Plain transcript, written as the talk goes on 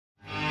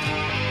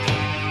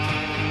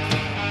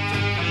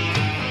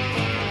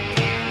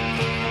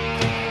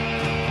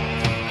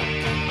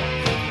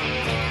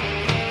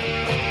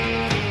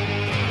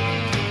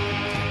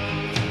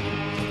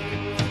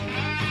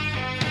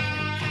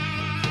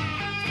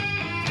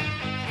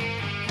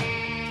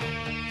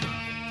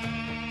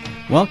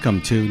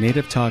Welcome to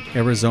Native Talk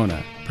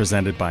Arizona,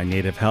 presented by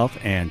Native Health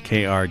and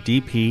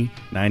KRDP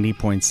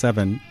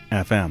 90.7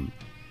 FM.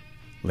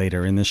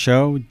 Later in the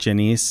show,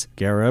 Jenice,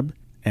 Gharib,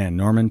 and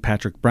Norman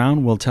Patrick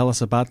Brown will tell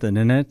us about the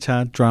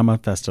Dinétah Drama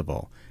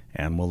Festival,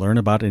 and we'll learn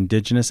about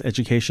Indigenous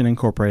Education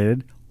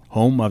Incorporated,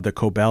 home of the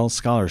Cobell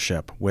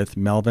Scholarship, with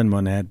Melvin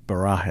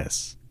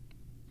Monette-Barajas.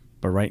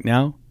 But right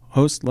now,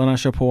 host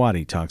Lanasha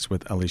Pawadi talks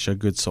with Elicia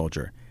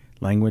Goodsoldier,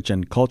 Language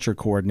and Culture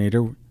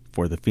Coordinator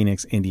for the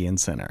Phoenix Indian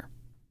Center.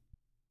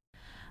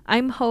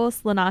 I'm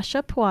host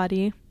Lanasha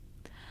Pawadi.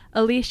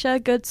 Elicia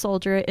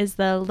Goodsoldier is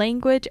the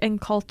Language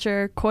and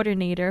Culture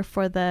Coordinator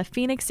for the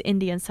Phoenix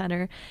Indian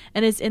Center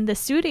and is in the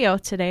studio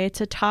today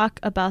to talk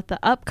about the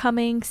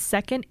upcoming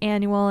second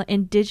annual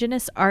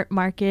Indigenous Art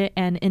Market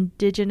and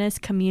Indigenous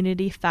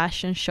Community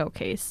Fashion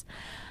Showcase.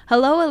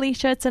 Hello,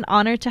 Elicia. It's an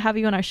honor to have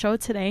you on our show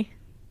today.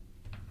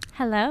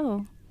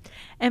 Hello.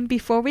 And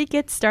before we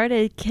get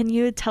started, can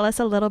you tell us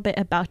a little bit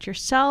about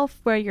yourself,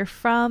 where you're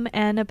from,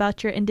 and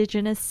about your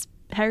Indigenous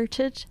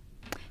heritage?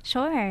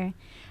 Sure.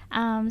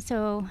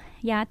 So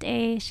yat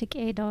e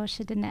shik do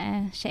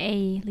shidene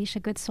she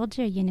Elicia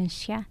Goodsoldier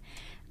Jenice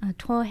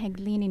twa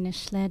heglini ne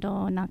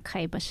shledo na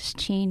kai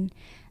bashchin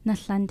na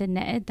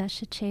landene da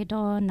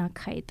shedo na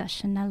kai da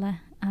shanela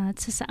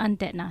tsasa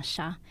andet na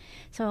sha.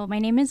 So my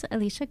name is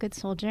Elicia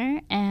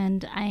Goodsoldier,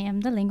 and I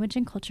am the Language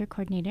and Culture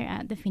Coordinator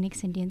at the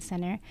Phoenix Indian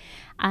Center.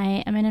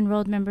 I am an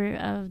enrolled member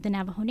of the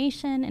Navajo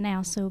Nation, and I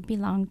also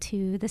belong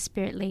to the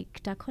Spirit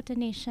Lake Dakota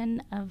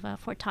Nation of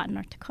Fort Totten,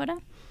 North Dakota.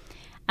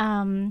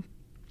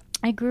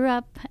 I grew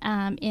up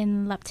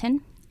in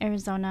Lupton,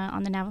 Arizona,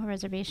 on the Navajo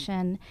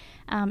Reservation,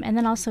 and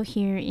then also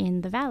here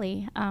in the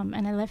Valley.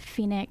 And I left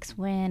Phoenix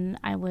when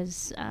I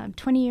was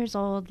 20 years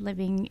old,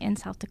 living in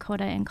South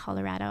Dakota and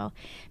Colorado,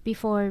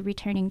 before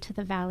returning to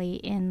the Valley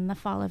in the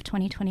fall of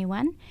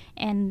 2021.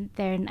 And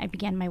then I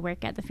began my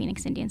work at the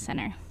Phoenix Indian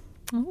Center.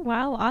 Oh,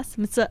 wow,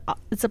 awesome.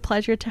 It's a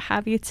pleasure to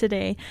have you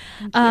today.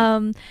 Thank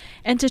you.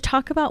 And to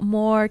talk about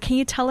more, can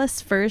you tell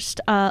us first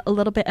a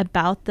little bit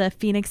about the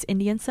Phoenix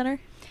Indian Center?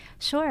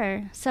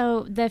 Sure.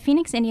 So the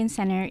Phoenix Indian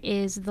Center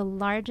is the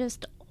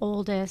largest,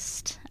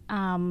 oldest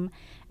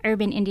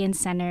urban Indian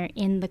center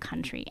in the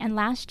country. And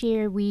last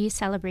year we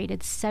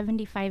celebrated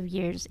 75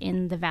 years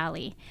in the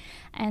Valley.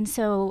 And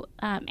so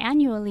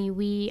annually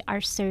we are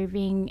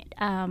serving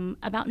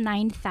about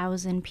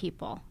 9,000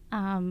 people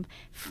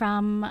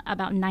from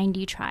about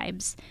 90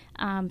 tribes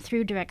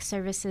through direct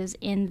services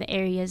in the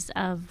areas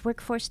of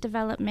workforce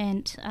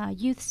development,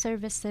 youth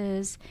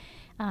services,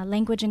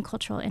 language and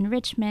cultural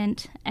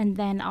enrichment, and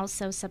then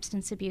also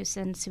substance abuse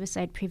and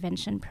suicide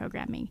prevention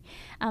programming.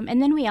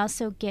 And then we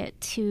also get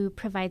to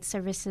provide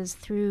services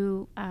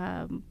through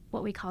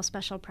what we call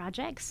special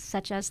projects,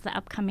 such as the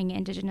upcoming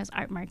Indigenous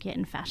Art Market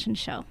and Fashion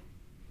Show.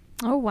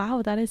 Oh,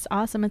 wow, that is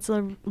awesome. It's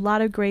a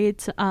lot of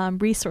great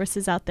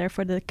resources out there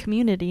for the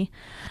community.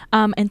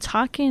 And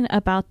talking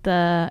about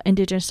the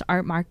Indigenous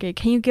Art Market,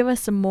 can you give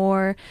us some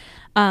more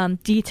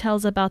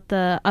details about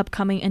the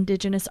upcoming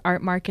Indigenous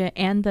Art Market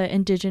and the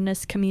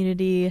Indigenous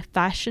Community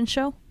Fashion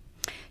Show?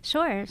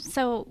 Sure.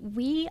 So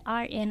we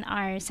are in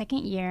our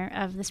second year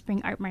of the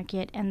Spring Art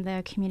Market and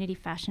the Community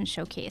Fashion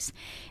Showcase,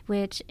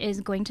 which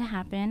is going to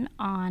happen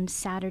on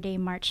Saturday,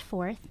 March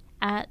 4th.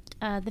 At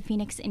the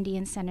Phoenix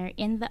Indian Center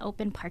in the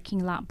open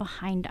parking lot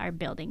behind our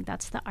building.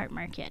 That's the art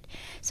market.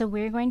 So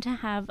we're going to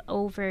have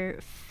over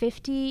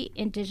 50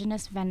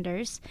 Indigenous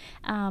vendors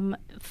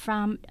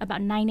from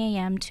about 9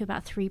 a.m. to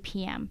about 3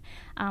 p.m.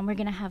 We're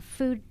going to have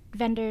food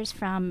vendors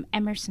from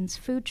Emerson's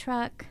Food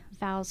Truck,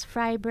 Val's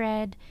Fry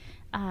Bread,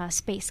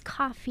 Space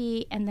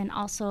Coffee, and then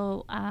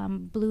also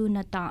Blue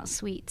Nadant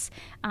Sweets,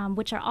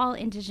 which are all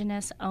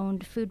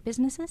Indigenous-owned food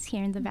businesses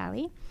here in the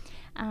Valley.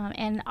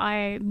 And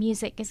our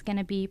music is going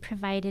to be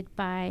provided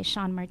by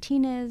Sean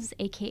Martinez,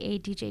 a.k.a.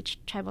 DJ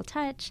Tribal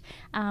Touch,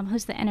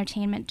 who's the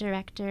entertainment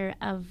director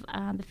of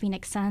the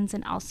Phoenix Suns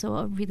and also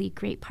a really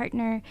great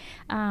partner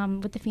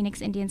with the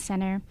Phoenix Indian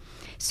Center.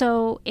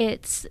 So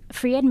it's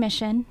free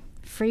admission,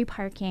 free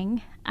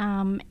parking,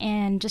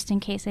 and just in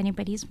case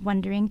anybody's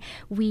wondering,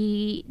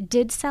 we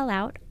did sell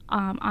out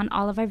on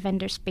all of our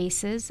vendor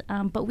spaces,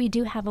 but we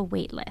do have a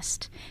wait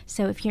list.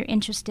 So if you're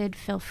interested,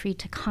 feel free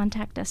to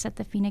contact us at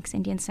the Phoenix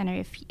Indian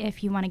Center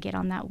if you want to get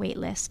on that wait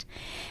list.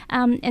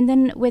 And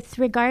then with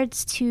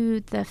regards to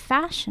the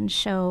fashion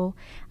show,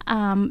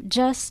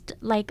 just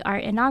like our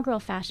inaugural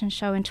fashion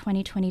show in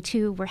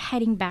 2022, we're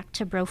heading back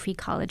to Brophy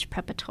College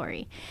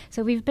Preparatory.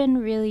 So we've been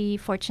really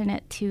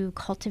fortunate to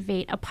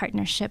cultivate a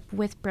partnership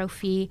with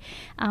Brophy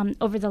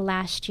over the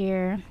last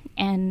year,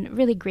 and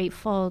really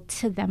grateful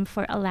to them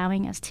for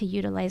allowing us to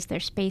utilize their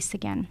space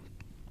again.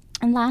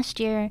 And last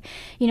year,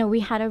 we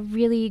had a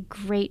really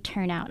great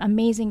turnout,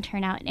 amazing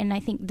turnout, and I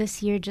think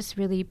this year just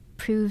really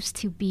proves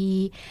to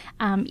be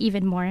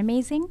even more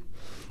amazing.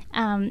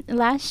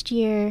 Last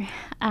year,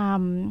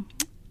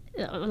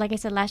 like I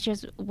said, last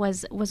year's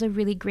was a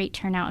really great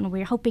turnout, and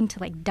we're hoping to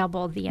like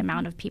double the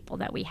amount of people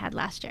that we had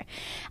last year.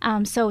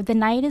 So the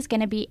night is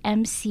going to be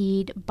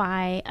emceed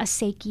by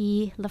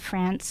Aseki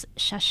LaFrance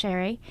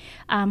Shashere,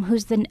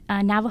 who's the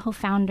Navajo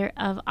founder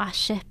of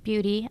Asheh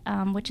Beauty,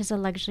 which is a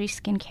luxury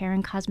skincare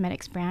and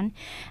cosmetics brand,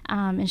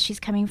 and she's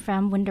coming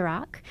from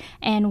Windarock.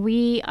 And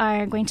we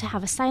are going to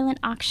have a silent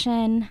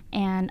auction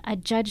and a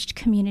judged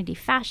community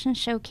fashion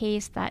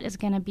showcase that is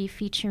going to be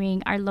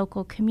featuring our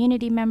local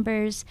community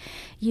members,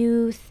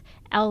 youth,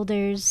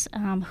 elders,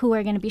 who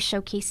are going to be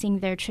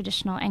showcasing their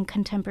traditional and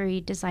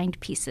contemporary designed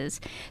pieces.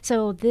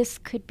 So this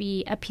could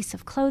be a piece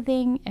of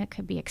clothing, it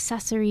could be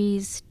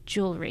accessories,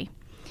 jewelry.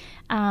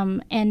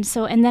 And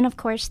then, of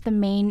course, the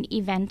main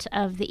event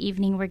of the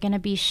evening, we're going to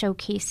be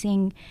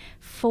showcasing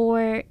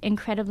 4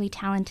 incredibly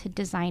talented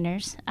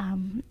designers,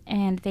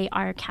 and they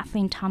are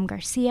Kathleen Tom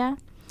Garcia,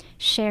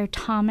 Cher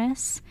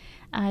Thomas,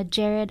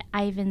 Jared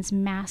Ivans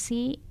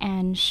Massey,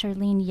 and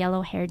Charlene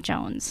Yellowhair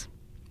Jones.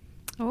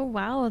 Oh,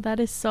 wow. That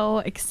is so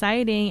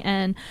exciting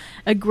and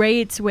a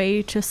great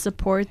way to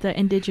support the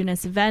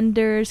Indigenous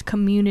vendors,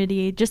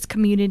 community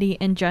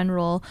in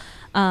general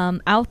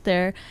out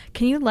there.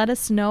 Can you let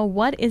us know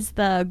what is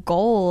the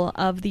goal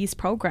of these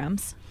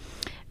programs?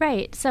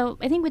 Right. So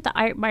I think with the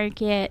art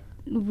market,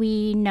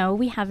 we know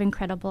we have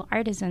incredible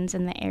artisans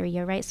in the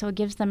area, right? So it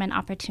gives them an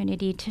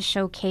opportunity to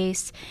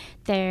showcase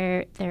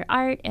their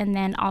art and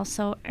then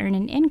also earn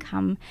an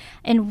income.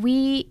 And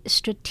we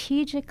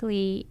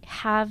strategically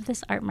have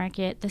this art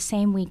market the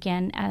same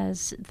weekend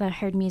as the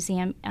Heard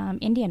Museum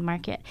Indian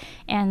Market.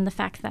 And the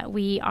fact that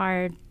we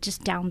are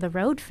just down the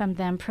road from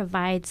them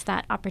provides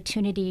that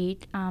opportunity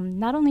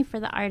not only for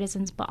the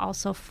artisans, but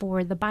also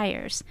for the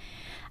buyers.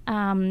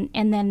 And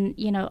then,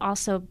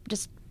 also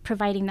just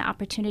providing the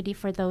opportunity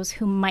for those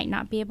who might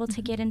not be able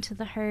to get into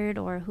the herd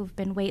or who've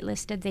been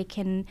waitlisted, they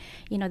can,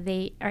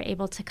 they are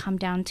able to come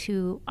down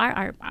to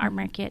our art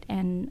market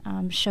and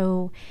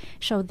show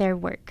their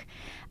work.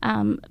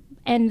 And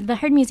the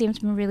Herd Museum's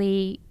been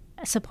really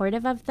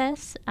supportive of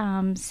this,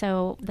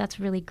 so that's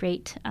really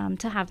great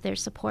to have their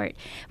support.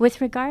 With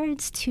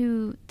regards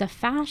to the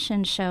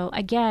fashion show,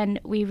 again,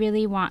 we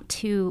really want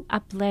to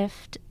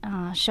uplift,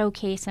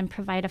 showcase, and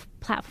provide a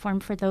platform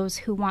for those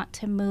who want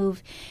to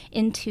move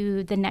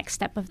into the next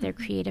step of their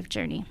creative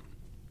journey.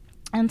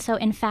 And so,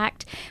 in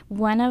fact,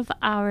 one of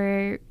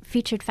our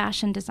featured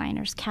fashion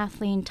designers,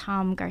 Kathleen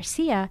Tom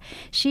Garcia,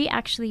 she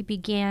actually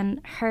began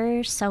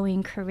her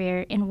sewing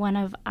career in one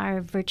of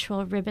our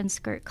virtual ribbon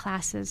skirt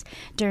classes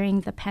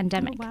during the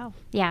pandemic. Oh, wow.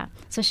 Yeah.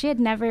 So she had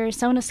never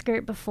sewn a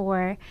skirt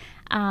before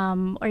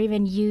or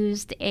even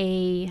used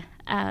a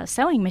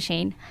sewing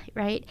machine,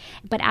 right?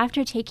 But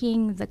after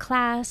taking the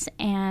class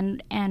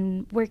and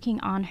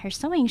working on her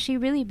sewing, she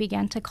really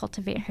began to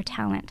cultivate her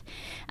talent.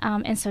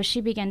 And so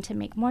she began to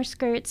make more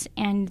skirts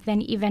and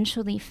then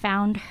eventually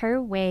found her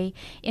way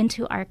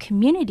into our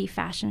community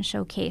fashion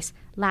showcase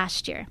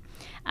last year.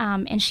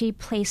 And she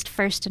placed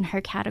first in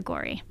her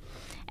category.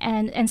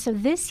 And so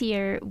this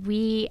year,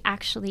 we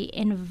actually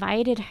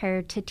invited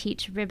her to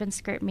teach ribbon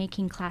skirt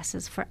making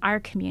classes for our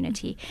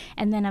community.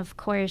 And then, of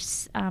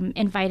course,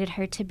 invited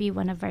her to be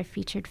one of our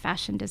featured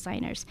fashion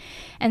designers.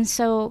 And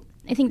so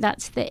I think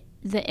that's the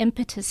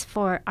impetus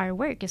for our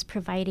work, is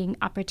providing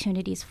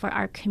opportunities for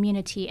our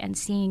community and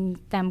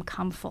seeing them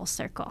come full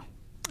circle.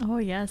 Oh,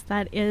 yes,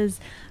 that is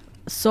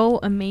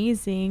so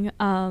amazing.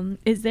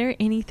 Is there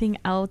anything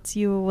else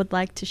you would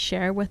like to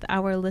share with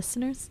our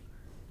listeners?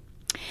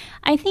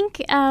 I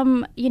think,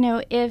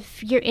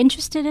 if you're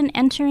interested in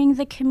entering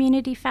the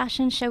Community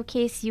Fashion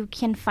Showcase, you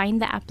can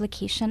find the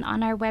application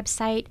on our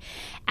website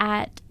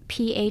at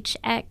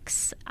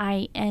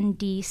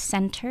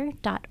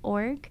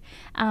phxindcenter.org.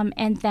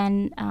 And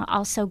then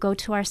also go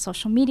to our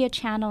social media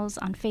channels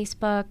on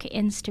Facebook,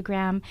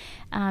 Instagram.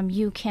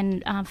 You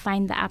can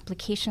find the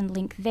application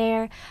link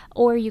there,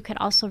 or you could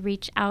also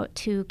reach out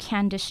to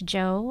Candice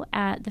Joe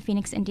at the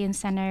Phoenix Indian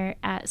Center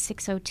at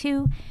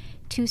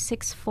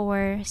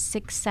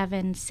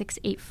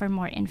 602-264-6768 for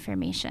more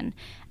information.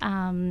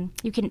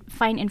 You can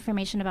find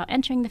information about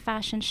entering the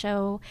fashion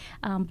show,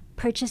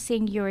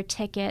 purchasing your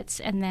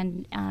tickets, and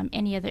then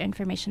any other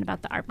information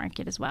about the art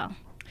market as well.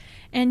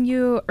 And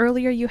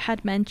earlier you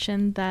had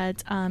mentioned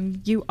that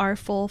you are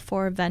full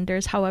for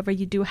vendors. However,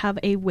 you do have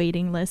a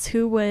waiting list.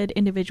 Who would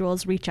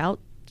individuals reach out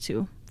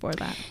to for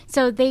that?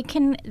 So they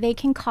can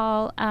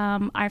call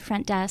our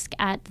front desk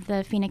at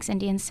the Phoenix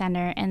Indian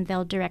Center, and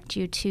they'll direct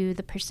you to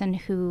the person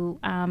who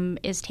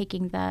is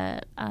taking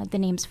the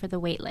names for the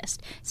wait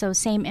list. So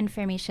same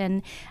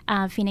information,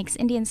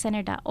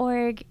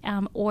 phoenixindiancenter.org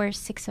or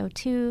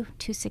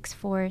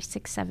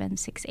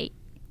 602-264-6768.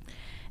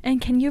 And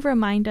can you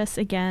remind us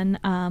again,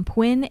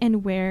 when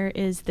and where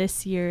is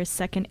this year's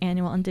second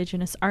annual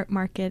Indigenous Art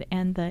Market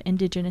and the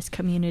Indigenous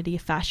Community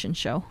Fashion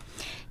Show?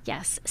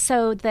 Yes,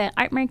 so the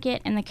art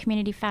market and the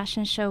community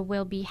fashion show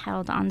will be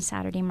held on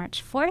Saturday,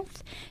 March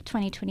 4th,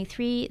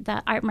 2023.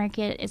 The art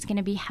market is going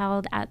to be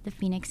held at the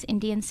Phoenix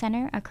Indian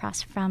Center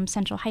across from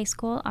Central High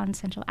School on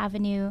Central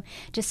Avenue,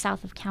 just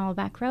south of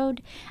Camelback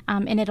Road.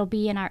 And it'll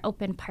be in our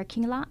open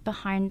parking lot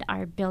behind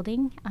our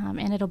building,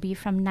 and it'll be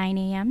from 9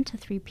 a.m. to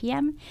 3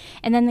 p.m.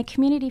 And then the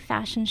community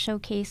fashion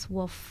showcase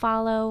will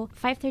follow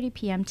 5:30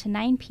 p.m. to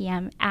 9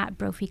 p.m. at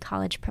Brophy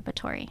College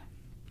Preparatory.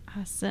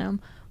 Awesome.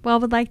 Well, I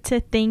would like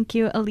to thank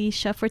you,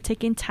 Elicia, for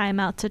taking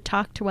time out to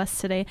talk to us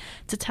today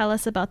to tell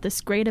us about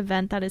this great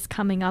event that is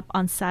coming up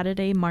on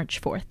Saturday, March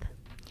 4th.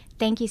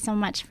 Thank you so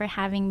much for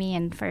having me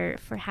and for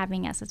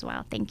having us as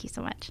well. Thank you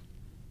so much.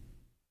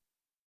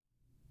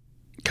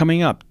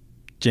 Coming up,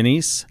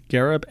 Jenice,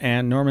 Gharib,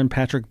 and Norman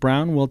Patrick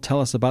Brown will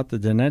tell us about the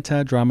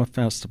Dinétah Drama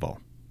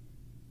Festival.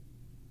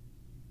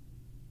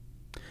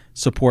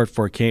 Support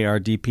for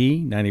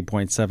KRDP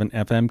 90.7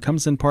 FM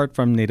comes in part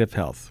from Native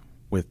Health,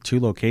 with 2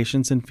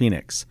 locations in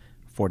Phoenix,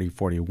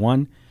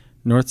 4041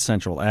 North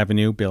Central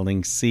Avenue,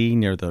 Building C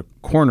near the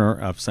corner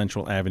of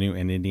Central Avenue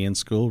and Indian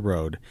School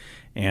Road,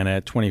 and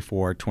at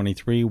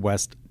 2423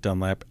 West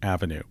Dunlap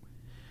Avenue.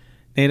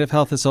 Native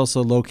Health is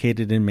also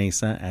located in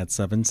Mesa at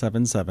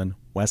 777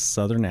 West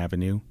Southern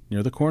Avenue,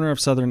 near the corner of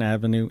Southern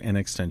Avenue and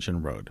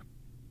Extension Road.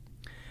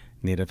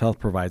 Native Health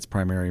provides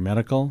primary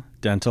medical,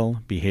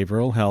 dental,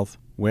 behavioral health,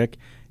 WIC,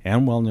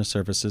 and wellness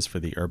services for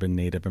the urban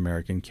Native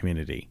American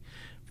community.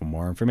 For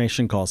more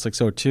information, call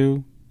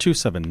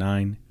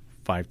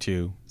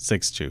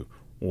 602-279-5262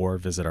 or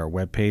visit our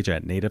webpage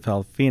at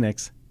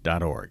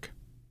nativehealthphoenix.org.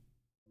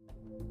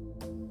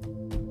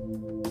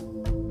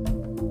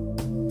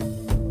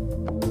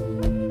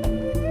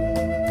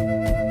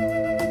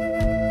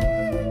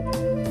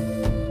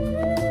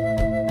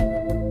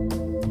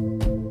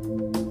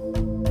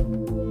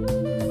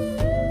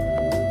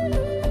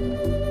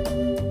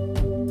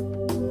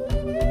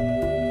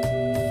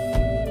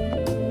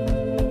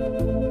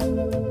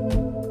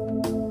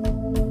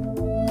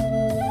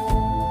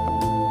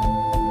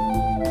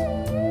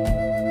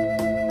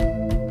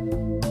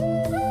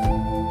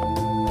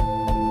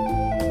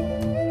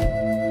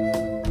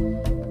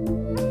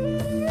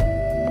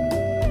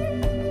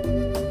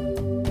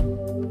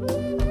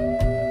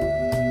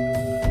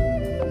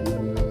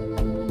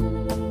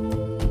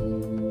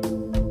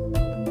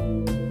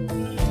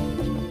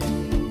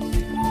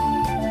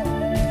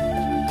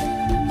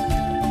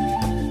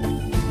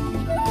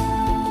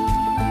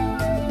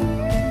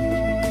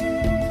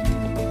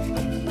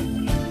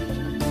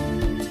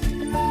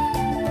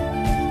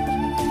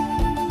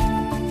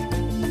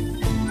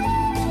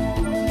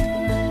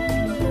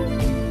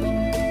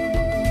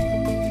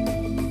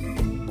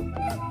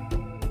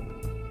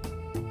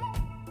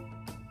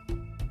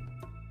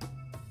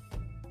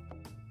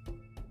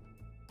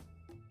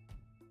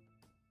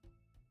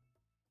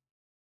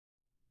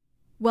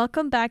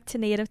 Welcome back to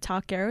Native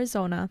Talk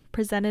Arizona,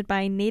 presented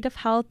by Native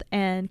Health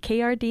and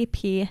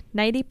KRDP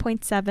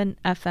 90.7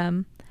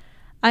 FM.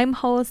 I'm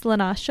host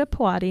Lanasha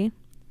Pawadi.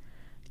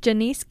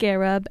 Jenice,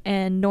 Gharib,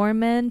 and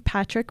Norman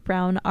Patrick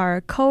Brown are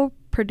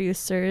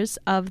co-producers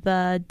of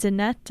the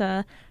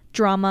Dinétah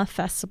Drama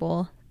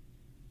Festival,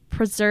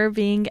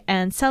 preserving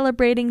and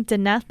celebrating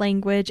Diné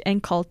language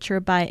and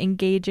culture by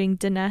engaging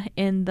Diné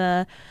in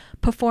the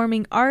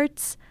performing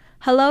arts.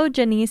 Hello,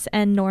 Jenice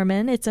and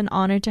Norman. It's an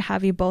honor to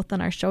have you both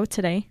on our show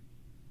today.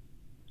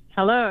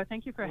 Hello.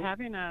 Thank you for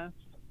having us.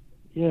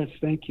 Yes,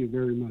 thank you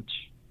very much.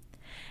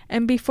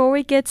 And before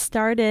we get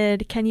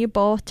started, can you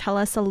both tell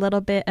us a little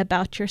bit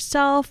about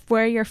yourself,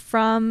 where you're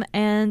from,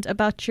 and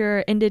about your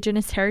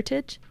Indigenous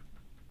heritage?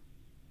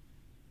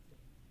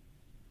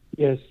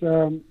 Yes,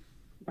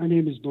 my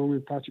name is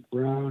Norman Patrick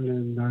Brown,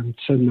 and I'm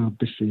Sedna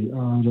Bifi,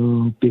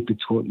 Bipi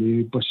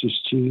Totli,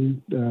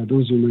 Bushishchin.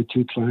 Those are my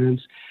 2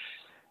 clans.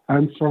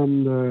 I'm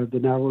from the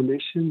Navajo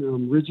Nation.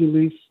 I'm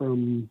originally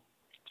from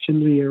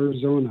Chinle,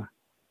 Arizona.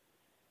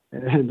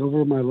 And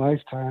over my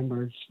lifetime,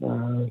 I've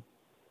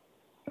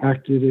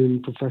acted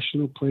in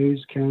professional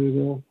plays,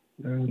 Canada,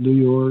 New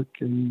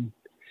York, and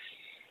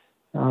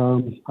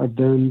I've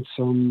done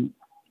some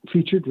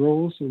featured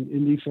roles in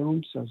indie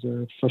films as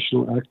a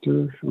professional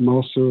actor. I'm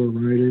also a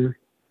writer,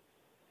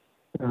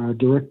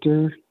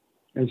 director,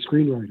 and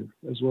screenwriter,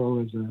 as well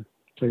as a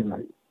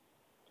playwright.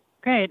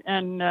 Great.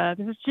 And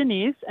this is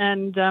Jenice,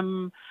 and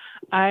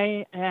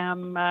I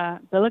am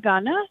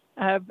Bilagana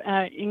of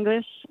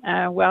English,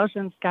 Welsh,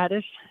 and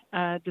Scottish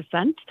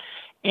descent,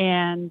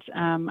 and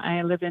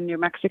I live in New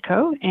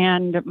Mexico.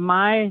 And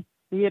my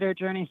theater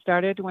journey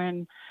started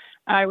when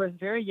I was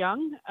very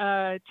young,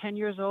 10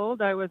 years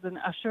old. I was an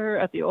usher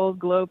at the Old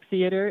Globe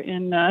Theater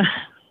in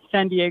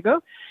San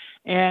Diego,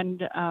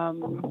 and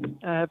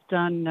I've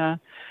done...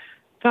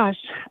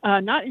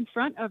 not in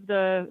front of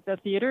the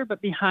theater,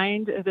 but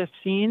behind the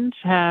scenes,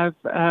 have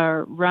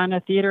run a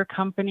theater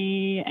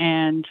company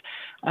and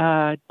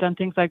done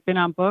things like been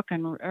on book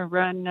and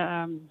run,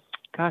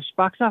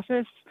 box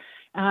office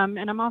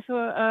And I'm also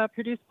a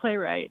produced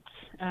playwright.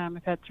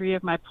 I've had 3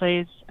 of my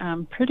plays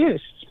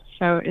produced.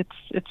 So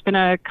it's been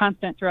a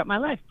constant throughout my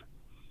life.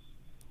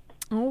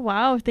 Oh,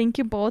 wow. Thank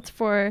you both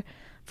for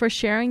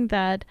sharing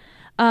that.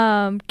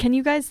 Can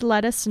you guys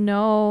let us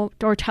know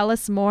or tell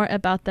us more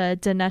about the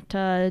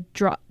Dinétah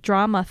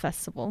Drama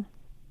Festival?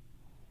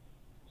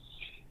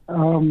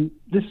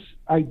 This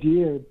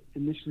idea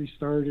initially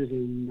started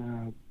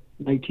in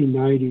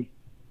 1990.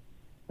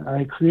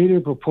 I created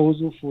a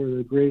proposal for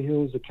the Grey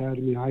Hills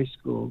Academy High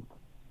School,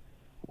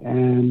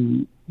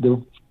 and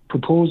the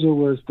proposal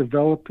was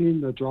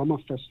developing a drama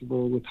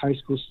festival with high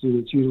school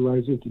students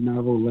utilizing the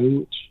Navajo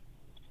language.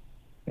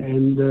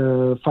 And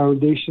the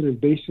foundation and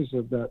basis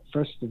of that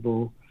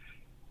festival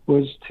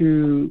was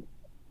to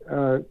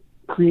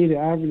create an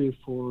avenue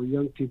for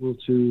young people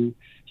to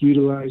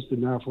utilize the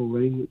Navajo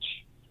language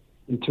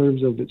in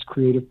terms of its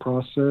creative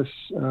process,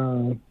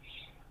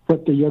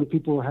 what the young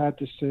people had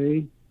to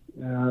say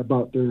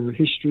about their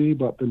history,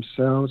 about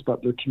themselves,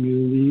 about their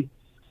community,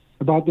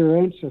 about their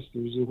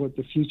ancestors, and what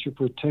the future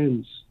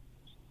portends.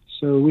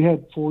 So we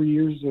had 4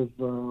 years of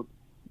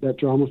that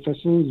drama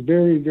festival. It was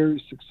very,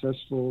 very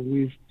successful.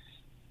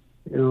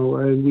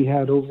 And we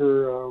had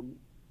over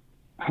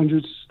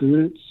 100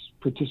 students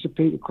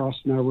participate across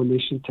Navajo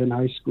Nation, 10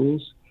 high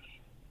schools.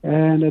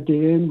 And at the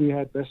end, we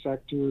had best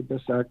actor,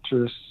 best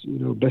actress,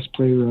 best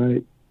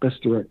playwright,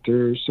 best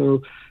director.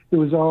 So it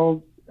was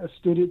all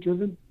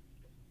student-driven,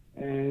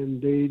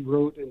 and they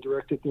wrote and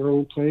directed their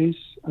own plays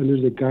under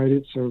the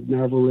guidance of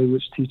Navajo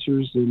language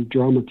teachers and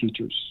drama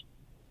teachers.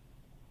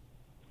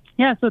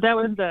 Yeah, so that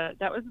was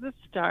the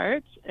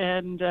start,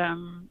 and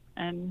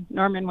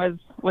Norman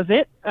was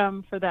it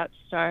for that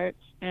start.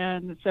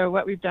 And so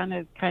what we've done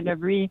is kind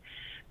of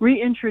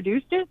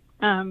reintroduced it,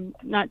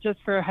 not just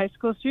for high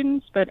school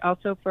students, but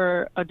also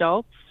for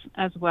adults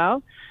as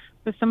well,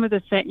 with some of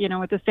the same,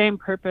 with the same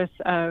purpose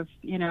of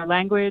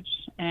language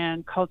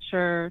and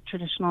culture,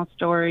 traditional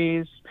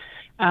stories,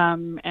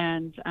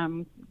 and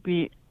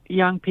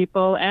young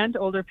people and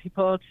older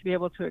people to be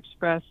able to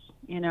express,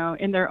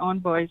 in their own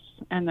voice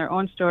and their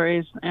own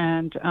stories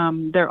and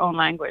their own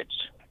language.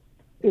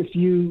 If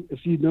you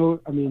know,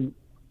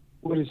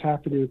 what is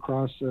happening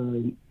across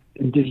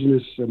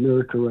Indigenous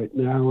America right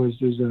now is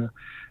there's a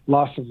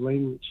loss of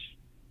language,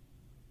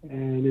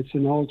 and it's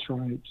in all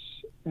tribes.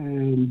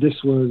 And this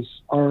was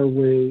our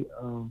way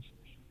of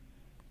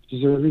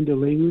preserving the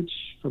language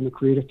from the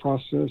creative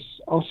process.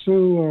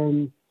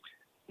 Also,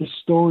 the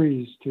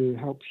stories to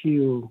help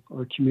heal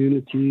our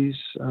communities,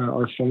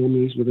 our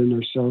families, within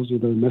ourselves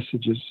with our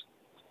messages.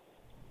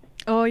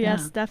 Oh,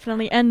 yes,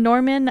 definitely. And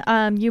Norman,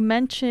 you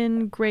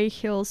mentioned Grey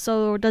Hills.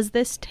 So does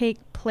this take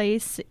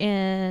place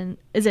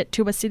is it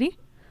Tuba City?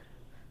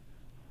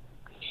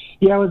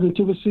 Yeah, I was in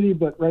Tuba City,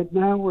 but right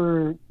now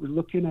we're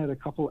looking at a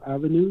couple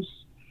avenues.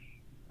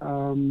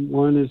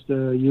 One is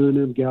the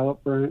UNM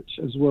Gallup branch,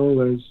 as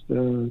well as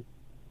the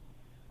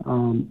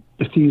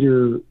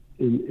theater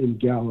in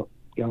Gallup,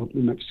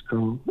 New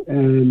Mexico.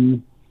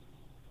 And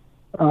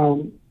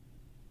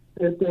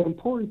the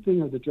important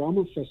thing of the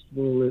drama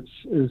festival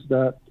is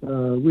that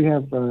we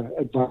have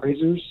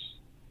advisors.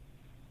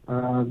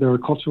 There are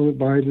cultural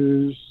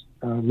advisors,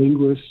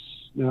 linguists,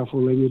 Navajo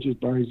language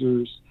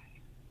advisors,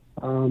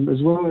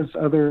 as well as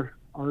other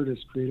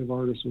artists, creative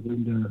artists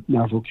within the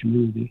Navajo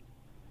community.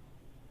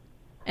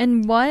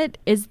 And what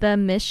is the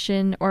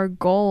mission or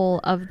goal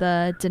of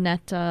the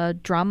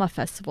Dinétah Drama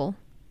Festival?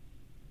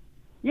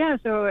 Yeah,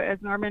 so as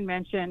Norman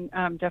mentioned,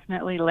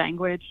 definitely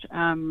language,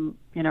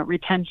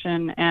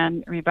 retention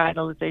and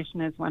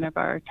revitalization is one of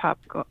our top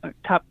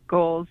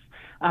goals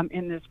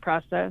in this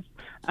process.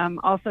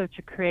 Also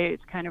to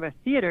create kind of a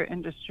theater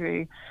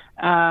industry,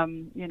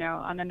 on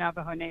the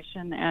Navajo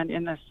Nation and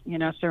in the,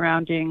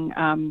 surrounding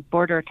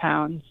border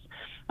towns.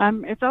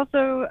 It's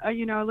also,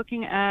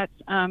 looking at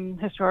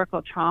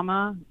historical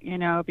trauma,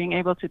 being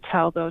able to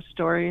tell those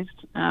stories,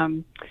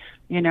 from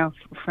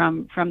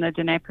the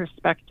Diné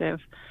perspective.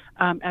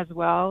 As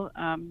well.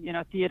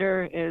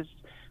 Theater is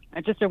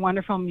just a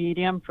wonderful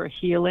medium for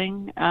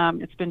healing.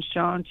 It's been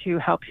shown to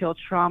help heal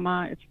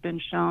trauma. It's been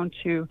shown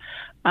to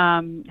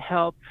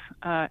help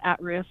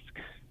at-risk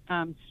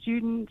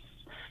students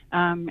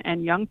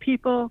and young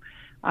people.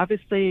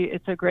 Obviously,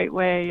 it's a great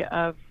way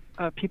of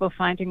people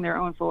finding their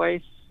own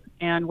voice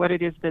and what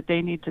it is that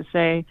they need to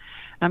say.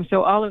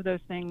 So all of those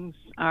things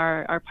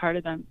are part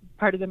of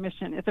the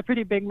mission. It's a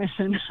pretty big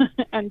mission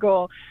and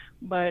goal,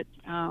 but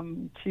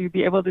to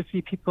be able to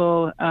see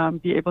people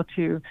be able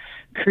to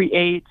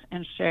create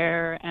and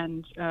share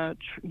and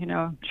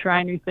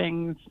try new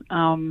things,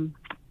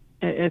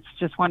 it's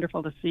just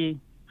wonderful to see.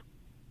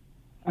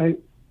 I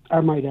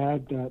might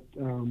add that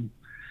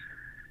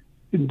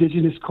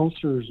Indigenous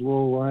cultures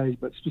worldwide,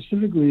 but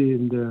specifically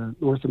in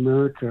North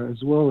America,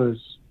 as well as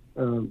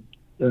the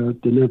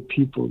Diné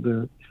people,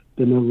 the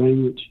Diné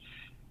language,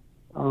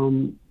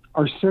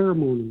 our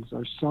ceremonies,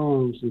 our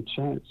songs and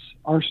chants,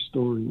 our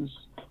stories,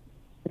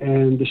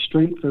 and the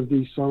strength of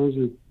these songs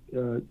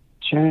and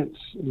chants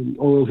and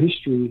oral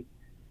history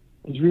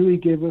has really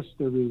give us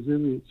the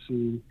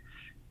resiliency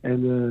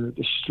and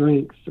the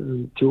strength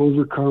to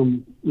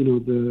overcome,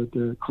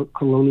 the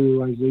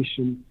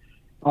colonialization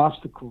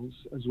obstacles,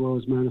 as well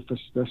as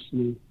manifest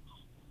destiny.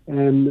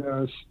 And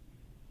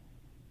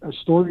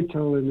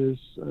storytelling is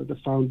the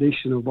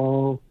foundation of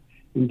all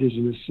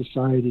Indigenous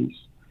societies.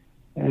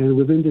 And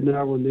within the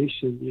Navajo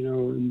Nation,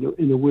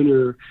 in the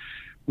winter,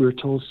 we're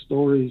told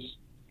stories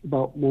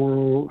about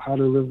moral, how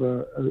to live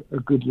a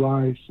good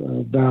life,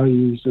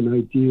 values and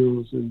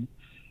ideals. And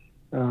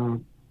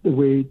the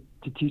way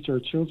to teach our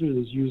children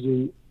is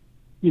using,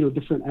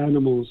 different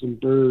animals and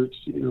birds,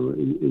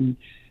 in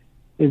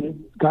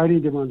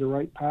guiding them on the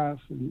right path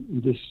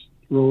in this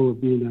role of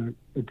being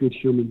a good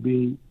human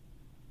being.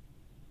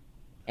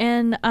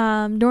 And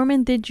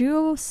Norman, did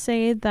you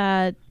say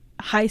that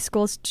high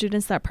school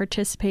students that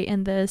participate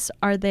in this,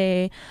 are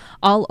they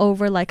all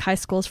over, like high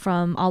schools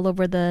from all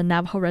over the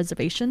Navajo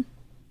reservation?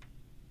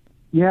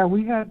 Yeah,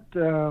 we had,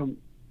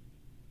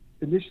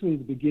 initially at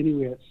the beginning,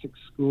 we had 6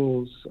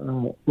 schools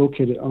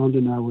located on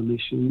the Navajo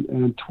Nation.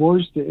 And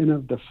towards the end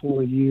of the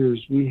 4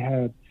 years, we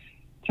had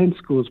 10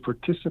 schools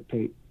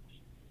participate.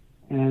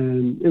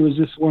 And it was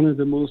just one of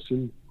the most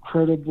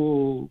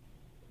incredible,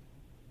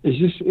 it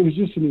was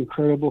just an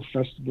incredible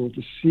festival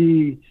to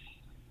see.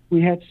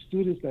 We had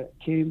students that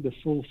came the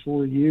full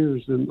 4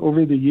 years, and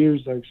over the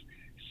years I've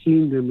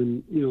seen them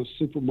in,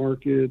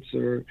 supermarkets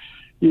or,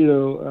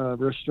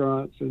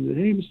 restaurants, and,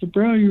 hey, Mr.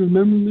 Brown, you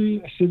remember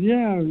me? I said,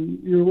 yeah,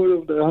 you're one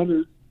of the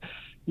 100,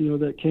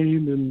 that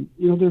came, and,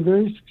 they're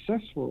very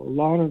successful. A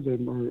lot of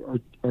them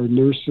are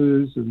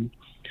nurses and,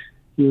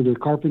 they're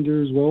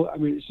carpenters. Well, I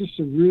mean, it's just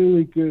a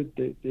really good,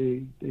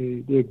 they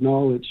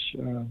acknowledge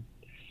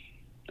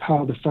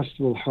how the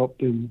festival helped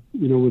them,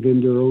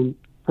 within their own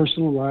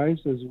personal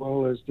lives, as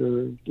well as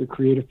their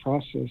creative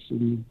process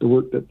and the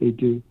work that they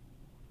do.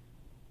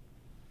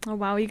 Oh,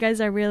 wow. You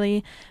guys are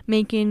really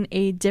making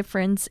a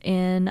difference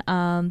in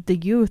the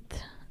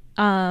youth.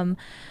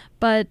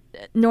 But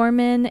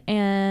Norman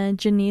and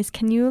Jenice,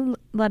 can you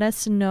let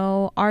us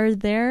know, are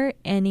there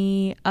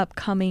any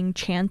upcoming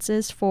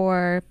chances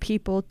for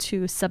people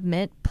to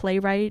submit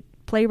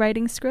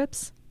playwriting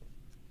scripts?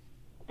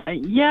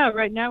 Yeah,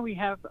 right now we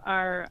have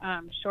our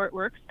short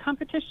works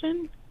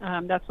competition.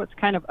 That's what's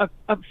kind of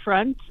up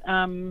front.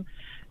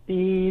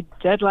 The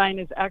deadline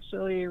is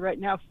actually right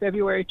now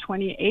February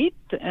 28th,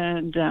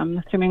 and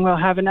assuming we'll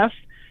have enough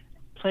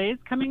plays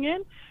coming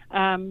in,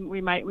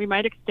 we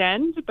might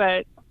extend,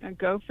 but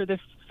go for the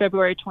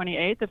February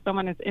 28th if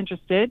someone is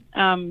interested.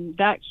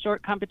 That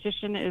short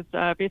competition is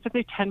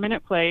basically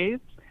 10-minute plays,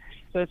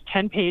 so it's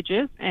 10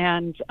 pages,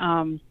 and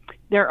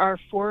there are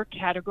 4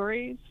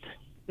 categories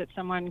that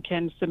someone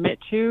can submit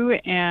to,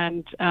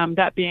 and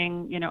that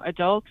being,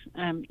 adult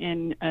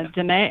in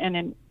Diné and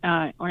in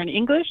or in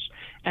English,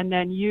 and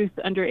then youth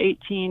under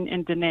 18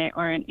 in Diné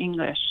or in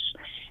English.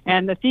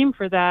 And the theme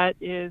for that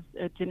is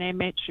Diné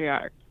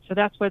matriarch. So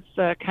that's what's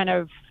kind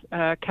of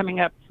coming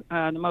up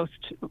the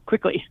most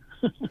quickly.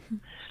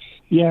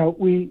 Yeah,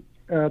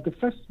 the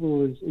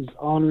festival is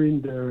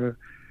honoring the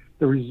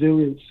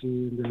resiliency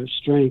and the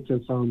strength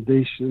and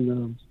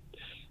foundation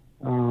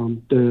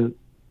of the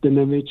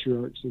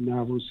matriarchs in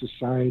Navajo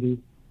society.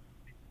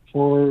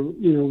 For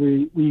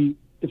we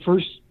the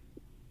first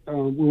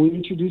when we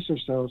introduce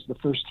ourselves, the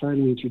first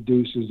clan we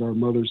introduce is our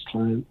mother's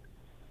clan,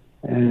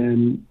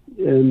 and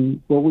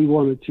what we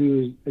wanted to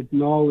is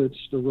acknowledge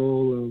the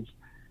role of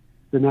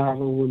the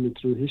Navajo women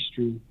through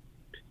history,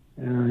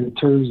 in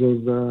terms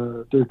of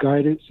their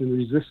guidance and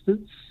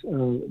resistance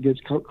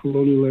against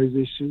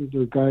colonialization,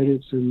 their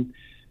guidance in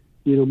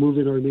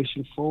moving our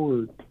nation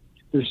forward.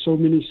 There's so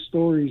many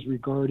stories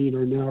regarding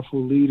our Navajo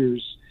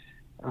leaders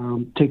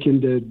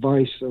taking the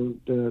advice of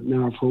the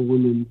Navajo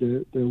women.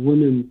 The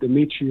women, the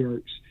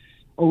matriarchs,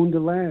 own the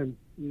land.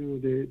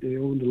 They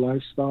own the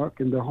livestock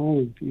and the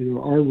home.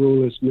 Our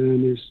role as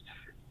men is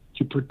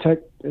to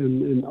protect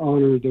and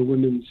honor the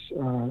women's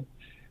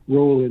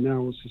role in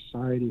our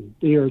society.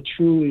 They are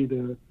truly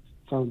the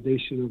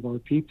foundation of our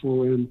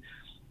people, and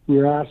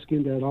we're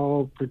asking that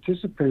all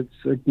participants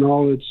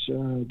acknowledge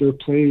their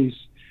place,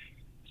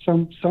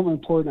 some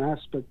important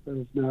aspect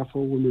of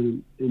Navajo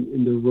women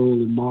in their role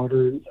in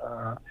modern,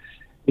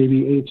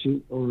 maybe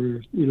ancient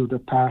or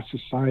the past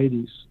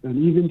societies, and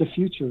even the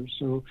future.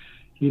 So,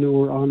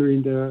 we're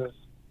honoring the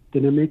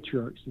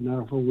matriarchs, the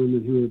Navajo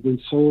women who have been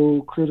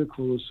so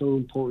critical and so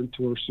important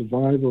to our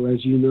survival.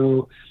 As you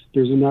know,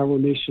 there's a Navajo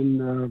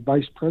Nation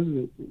vice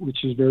president,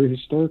 which is very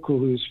historical,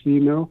 who is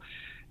female,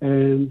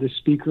 and the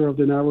speaker of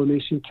the Navajo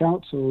Nation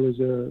Council is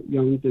a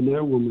young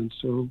Diné woman.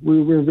 So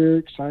we're very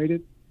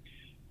excited.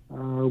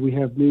 We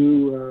have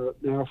new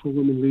Navajo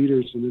women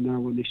leaders in the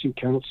Navajo Nation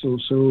Council.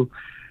 So,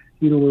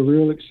 we're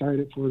real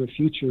excited for the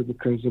future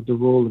because of the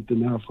role of the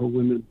Navajo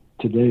women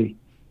today.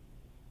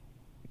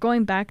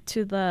 Going back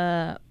to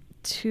the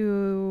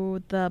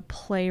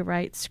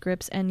playwright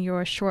scripts and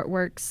your short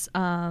works,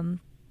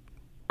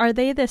 are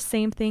they the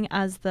same thing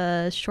as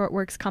the short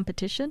works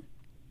competition?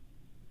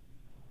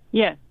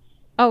 Yes.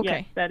 Okay.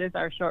 Yes, that is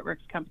our short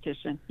works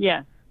competition.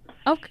 Yes.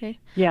 Okay.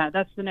 Yeah,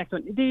 that's the next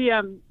one.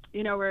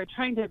 we're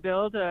trying to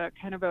build a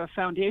kind of a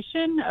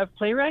foundation of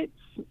playwrights,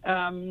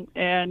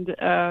 and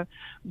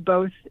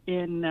both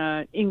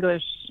in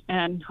English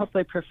and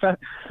hopefully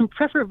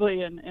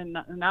preferably in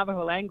the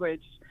Navajo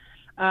language.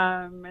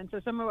 And so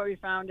some of what we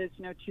found is,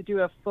 to do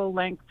a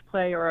full-length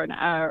play or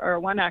a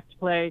one-act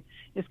play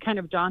is kind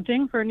of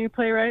daunting for new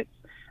playwrights.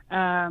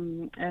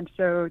 And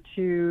so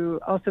to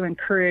also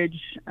encourage,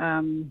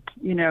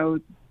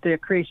 the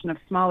creation of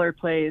smaller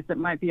plays that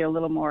might be a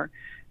little more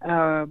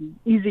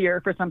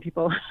easier for some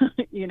people,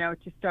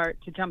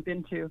 to jump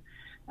into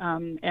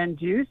and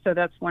do. So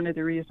that's one of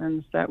the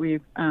reasons that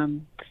we've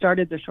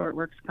started the Short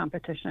Works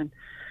competition.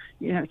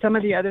 Some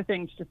of the other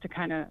things just to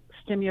kind of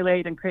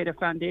stimulate and create a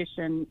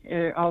foundation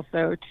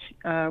also,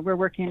 we're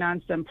working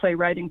on some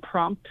playwriting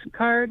prompt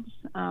cards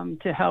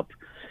to help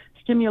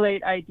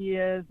stimulate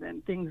ideas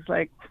and things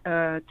like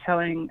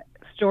telling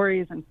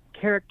stories and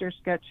character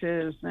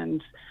sketches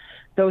and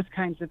those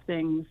kinds of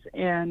things.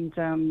 And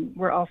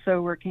we're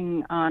also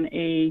working on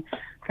a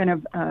kind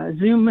of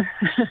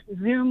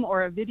Zoom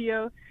or a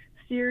video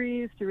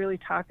series to really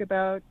talk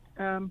about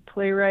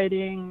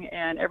playwriting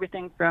and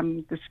everything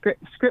from the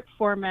script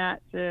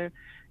format to,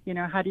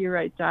 how do you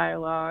write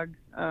dialogue,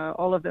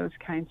 all of those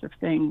kinds of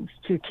things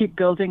to keep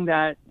building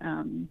that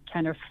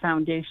kind of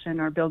foundation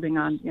or building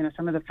on,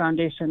 some of the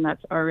foundation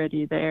that's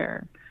already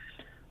there.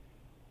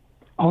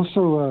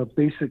 Also, a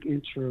basic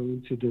intro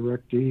into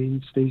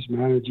directing, stage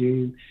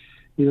managing,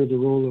 the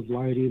role of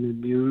lighting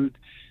and mood.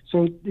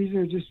 So these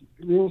are just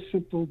real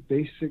simple,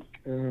 basic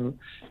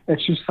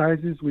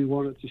exercises we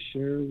wanted to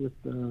share with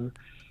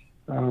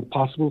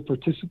possible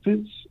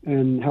participants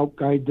and help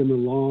guide them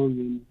along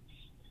and,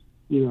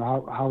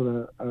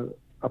 how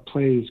a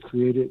play is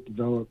created,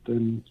 developed,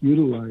 and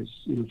utilized,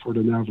 for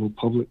the Navajo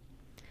public.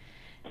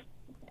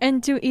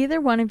 And do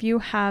either one of you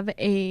have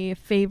a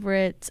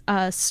favorite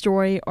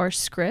story or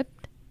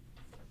script?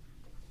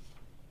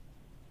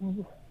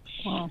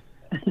 Wow.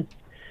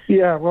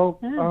 Yeah, well,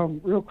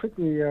 real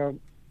quickly,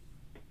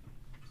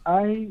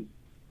 I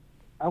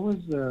was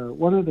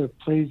one of the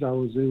plays I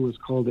was in was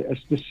called The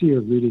Elicia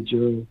of Rita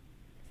Joe.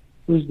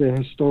 It was the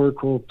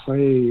historical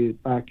play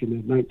back in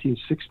the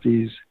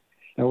 1960s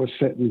that was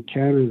set in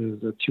Canada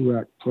as a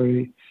 2-act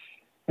play,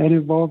 and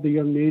involved a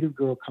young Native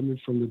girl coming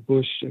from the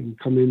bush and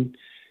coming,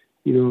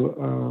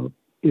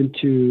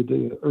 into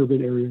the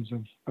urban areas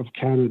of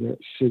Canada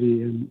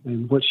City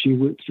and what she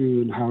went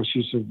through and how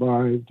she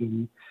survived.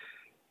 And,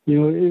 it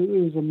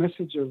was a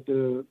message of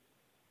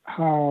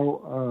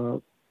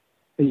how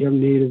a young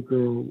Native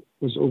girl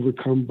was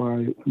overcome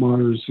by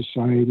modern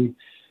society.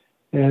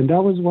 And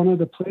that was one of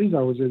the plays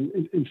I was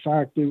in. In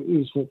fact, it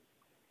was what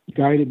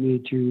guided me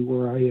to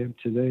where I am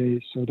today.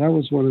 So that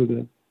was one of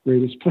the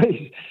greatest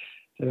plays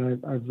that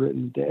I've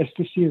written. The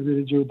Elicia of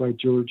Rita Joe by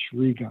George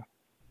Riga.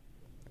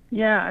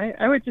 Yeah,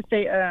 I would just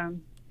say,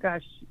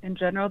 in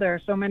general, there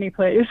are so many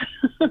plays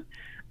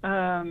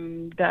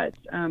that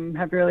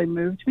have really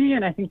moved me.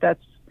 And I think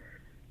that's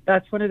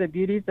one of the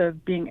beauties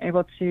of being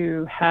able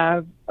to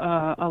have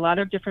a lot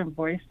of different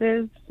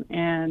voices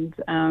and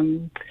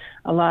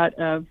a lot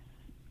of,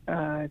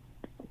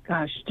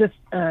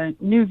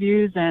 new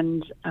views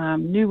and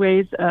new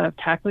ways of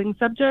tackling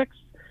subjects.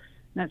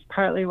 And that's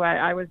partly why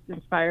I was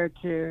inspired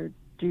to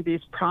do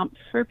these prompts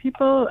for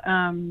people,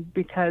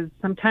 because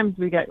sometimes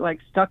we get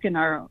stuck in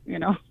our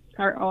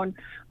own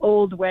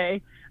old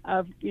way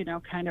of,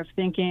 kind of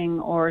thinking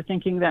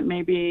that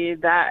maybe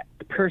that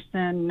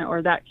person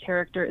or that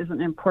character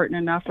isn't important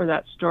enough or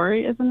that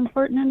story isn't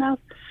important enough.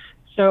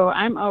 So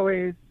I'm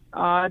always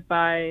awed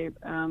by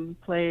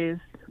plays,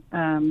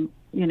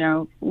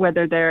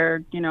 whether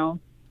they're,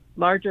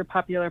 larger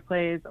popular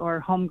plays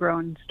or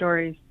homegrown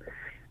stories,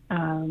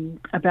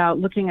 about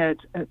looking at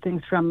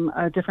things from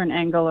a different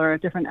angle or a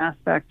different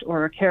aspect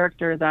or a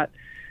character that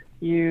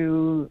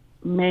you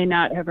may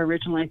not have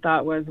originally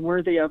thought was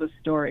worthy of a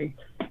story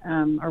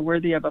or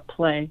worthy of a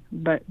play,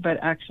 but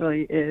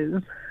actually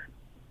is.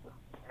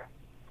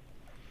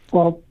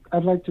 Well,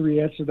 I'd like to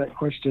re-answer that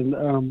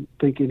question,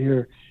 thinking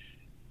here.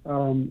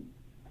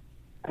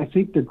 I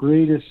think the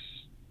greatest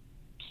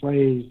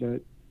plays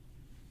that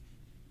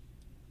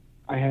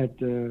I had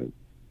the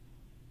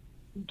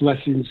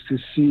blessings to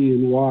see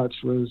and watch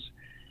was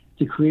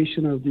the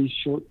creation of these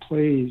short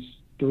plays,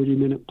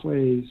 30-minute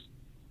plays,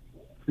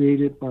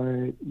 created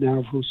by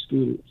Navajo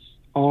students,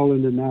 all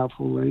in the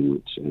Navajo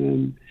language.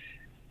 And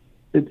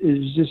it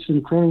is just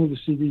incredible to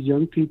see these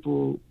young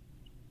people,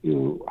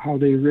 how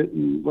they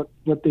written,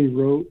 what they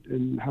wrote,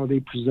 and how they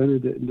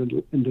presented it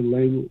in the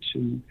language.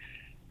 And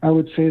I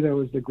would say that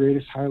was the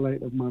greatest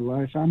highlight of my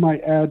life. I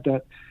might add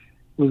that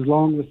it was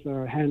along with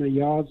Hannah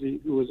Yazzie,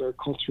 who was our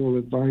cultural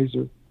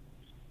advisor.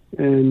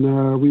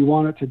 And we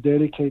wanted to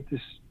dedicate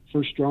this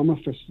first drama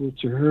festival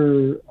to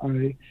her.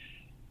 I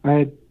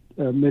had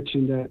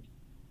mentioned that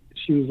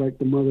she was like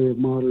the mother of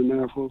modern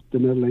Navajo, the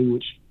Ned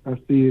language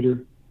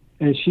theater.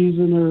 And she's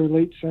in her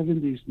late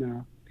 70s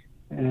now.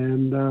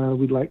 And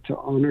we'd like to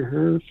honor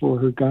her for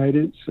her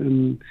guidance.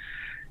 And,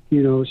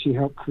 she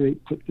helped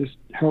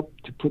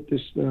put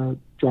this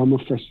drama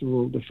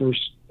festival the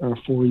first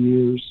 4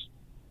 years.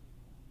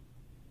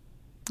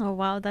 Oh,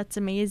 wow, that's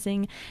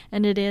amazing.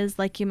 And it is,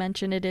 like you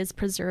mentioned, it is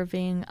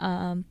preserving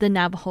the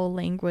Navajo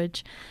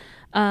language.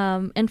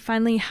 And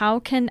finally, how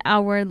can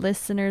our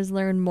listeners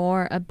learn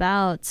more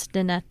about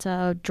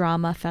Dinétah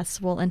Drama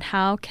Festival, and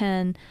how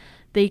can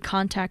they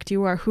contact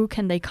you, or who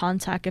can they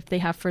contact if they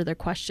have further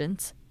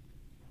questions?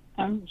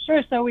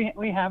 Sure. So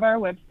we have our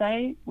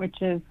website,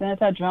 which is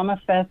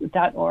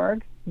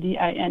DinétahDramaFest.org,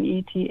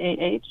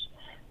 DINETAH,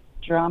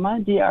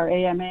 drama,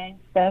 DRAMA,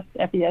 fest,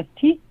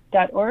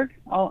 FEST.org,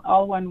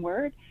 all one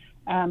word.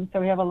 So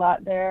we have a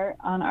lot there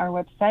on our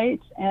website,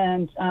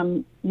 and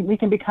we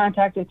can be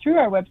contacted through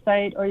our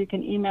website, or you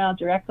can email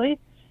directly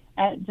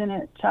at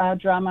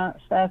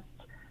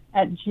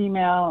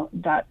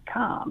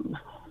DinétahDramaFest@gmail.com.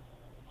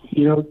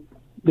 You know,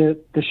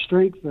 the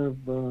strength of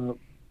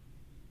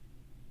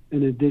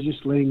an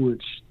indigenous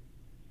language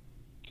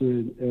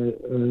to an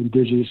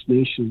indigenous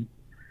nation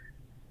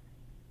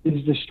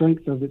is the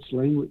strength of its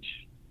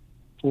language.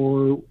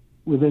 For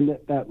within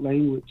that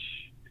language,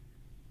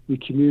 we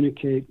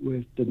communicate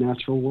with the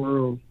natural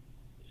world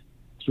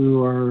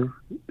through our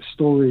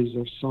stories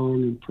of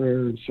song and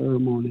prayer and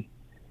ceremony.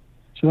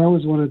 So that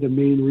was one of the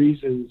main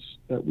reasons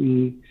that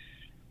we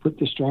put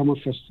this drama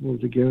festival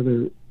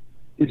together,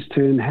 is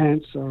to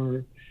enhance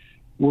our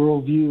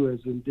worldview as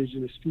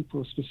Indigenous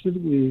people,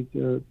 specifically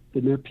the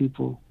Diné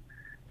people,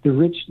 the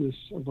richness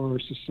of our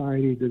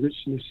society, the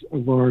richness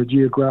of our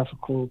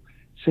geographical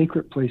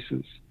sacred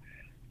places.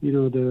 You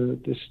know,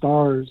 the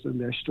stars and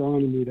the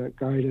astronomy that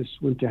guide us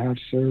when to have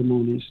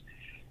ceremonies.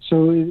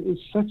 So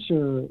it's such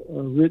a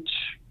rich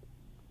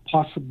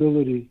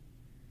possibility,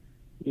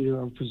 you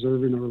know, of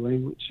preserving our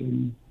language.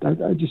 And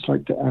I'd just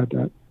like to add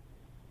that.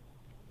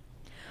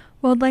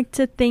 Well, I'd like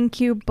to thank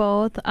you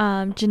both,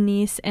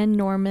 Jenice and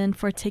Norman,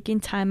 for taking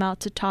time out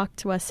to talk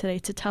to us today,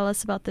 to tell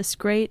us about this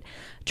great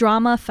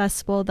drama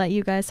festival that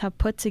you guys have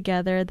put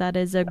together that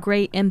is a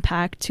great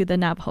impact to the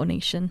Navajo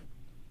Nation.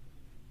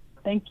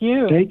 Thank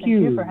you. Thank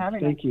you for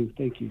having us.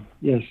 Thank you.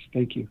 Yes,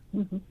 thank you.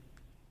 Mm-hmm.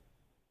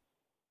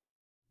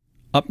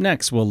 Up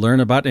next, we'll learn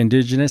about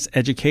Indigenous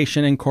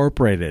Education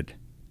Incorporated.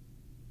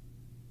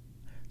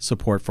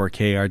 Support for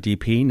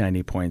KRDP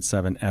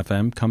 90.7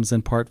 FM comes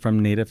in part from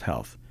Native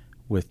Health,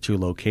 with 2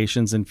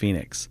 locations in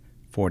Phoenix,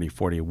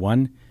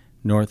 4041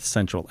 North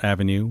Central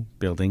Avenue,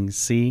 Building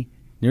C,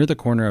 near the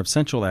corner of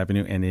Central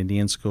Avenue and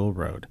Indian School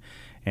Road,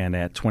 and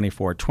at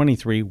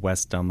 2423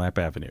 West Dunlap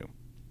Avenue.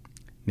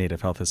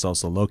 Native Health is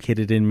also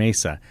located in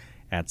Mesa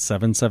at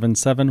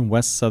 777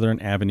 West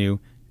Southern Avenue,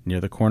 near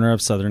the corner of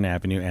Southern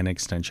Avenue and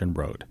Extension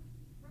Road.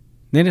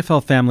 Native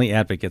Health Family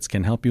Advocates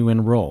can help you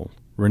enroll,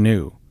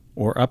 renew,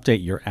 or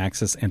update your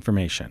access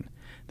information.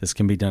 This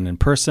can be done in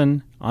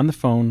person, on the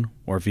phone,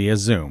 or via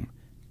Zoom,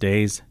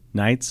 days,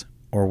 nights,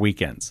 or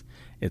weekends.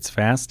 It's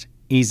fast,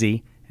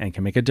 easy, and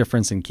can make a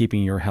difference in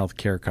keeping your health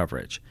care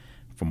coverage.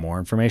 For more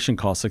information,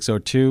 call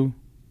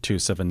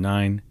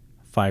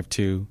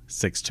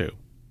 602-279-5262.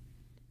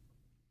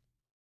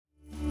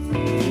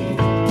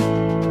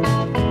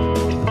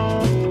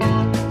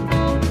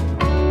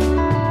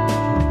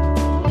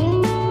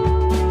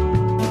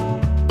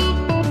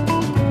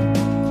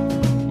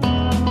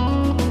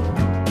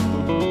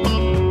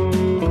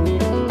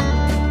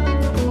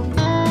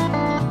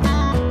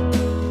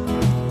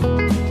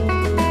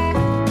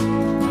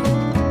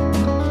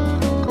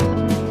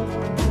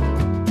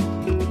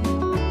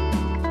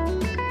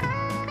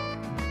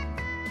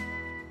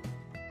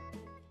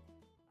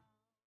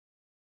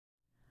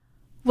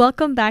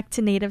 Welcome back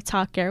to Native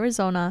Talk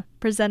Arizona,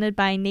 presented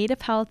by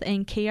Native Health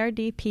and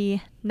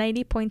KRDP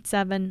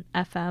 90.7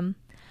 FM.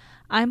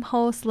 I'm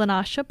host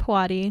Lanasha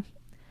Pawadi.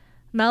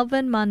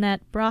 Melvin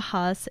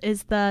Monette-Barajas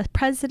is the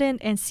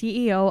president and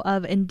CEO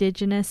of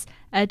Indigenous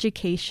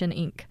Education,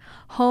 Inc.,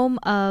 home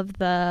of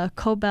the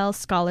Cobell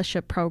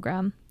Scholarship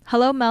Program.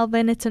 Hello,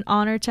 Melvin. It's an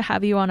honor to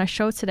have you on our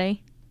show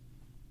today.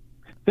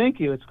 Thank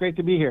you. It's great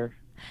to be here.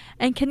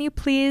 And can you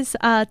please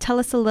tell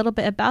us a little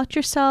bit about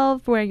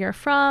yourself, where you're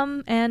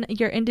from, and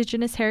your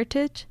Indigenous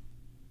heritage?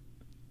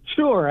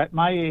 Sure. At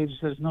my age,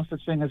 there's no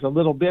such thing as a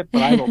little bit,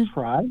 but I will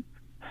try.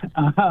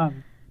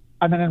 I'm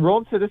an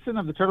enrolled citizen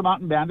of the Turtle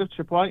Mountain Band of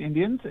Chippewa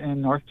Indians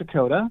in North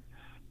Dakota.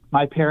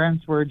 My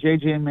parents were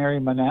J.J. and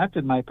Mary Monette,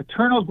 and my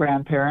paternal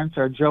grandparents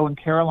are Joe and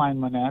Caroline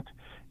Monette,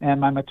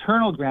 and my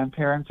maternal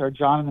grandparents are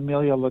John and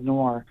Amelia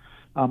Lenore,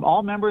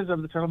 all members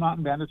of the Turtle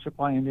Mountain Band of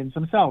Chippewa Indians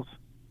themselves.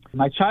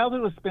 My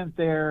childhood was spent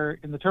there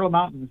in the Turtle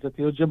Mountains at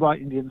the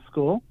Ojibwa Indian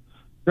School.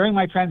 During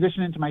my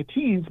transition into my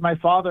teens, my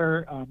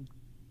father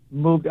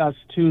moved us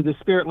to the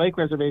Spirit Lake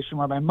Reservation,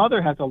 where my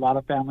mother has a lot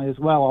of family as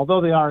well,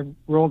 although they are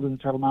enrolled in the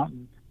Turtle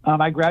Mountains.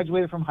 I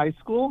graduated from high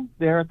school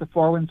there at the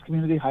Four Winds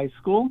Community High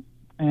School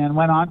and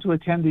went on to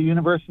attend the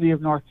University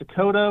of North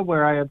Dakota,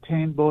 where I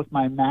obtained both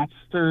my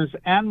master's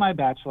and my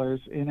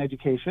bachelor's in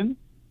education.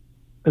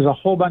 There's a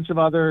whole bunch of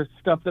other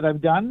stuff that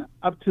I've done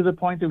up to the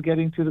point of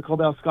getting to the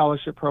Cobell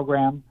Scholarship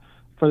Program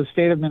for the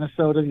state of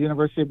Minnesota, the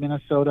University of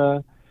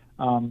Minnesota,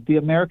 the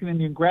American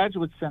Indian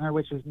Graduate Center,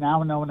 which is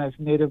now known as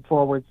Native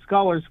Forward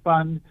Scholars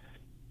Fund,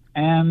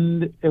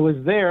 And it was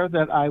there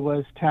that I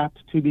was tapped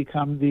to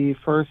become the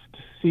first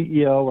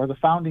CEO or the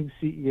founding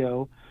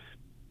CEO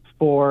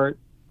for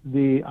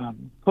the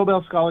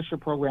Cobell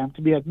Scholarship Program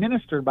to be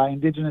administered by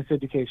Indigenous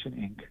Education,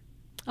 Inc.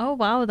 Oh,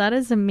 wow. That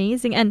is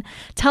amazing. And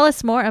tell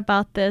us more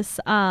about this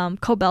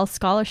Cobell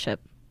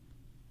Scholarship.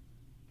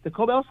 The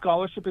Cobell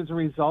Scholarship is a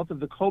result of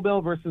the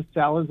Cobell versus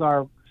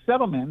Salazar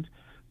settlement,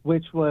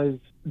 which was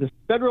the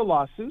federal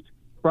lawsuit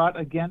brought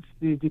against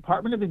the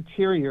Department of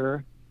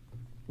Interior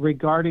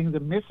regarding the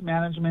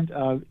mismanagement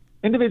of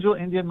individual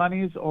Indian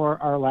monies or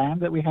our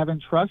land that we have in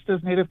trust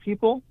as Native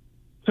people.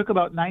 It took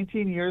about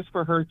 19 years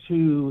for her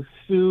to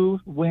sue,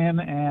 win,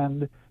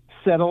 and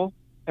settle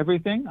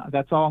everything.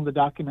 That's all in the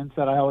documents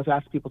that I always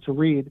ask people to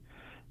read.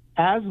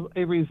 As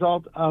a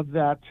result of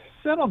that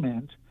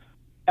settlement,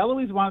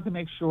 Eloise wanted to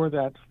make sure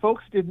that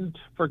folks didn't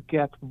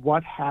forget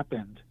what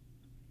happened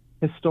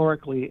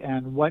historically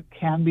and what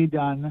can be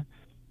done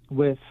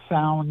with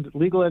sound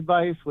legal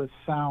advice, with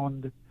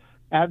sound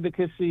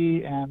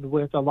advocacy, and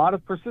with a lot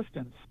of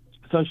persistence.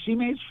 So she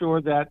made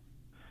sure that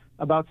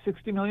about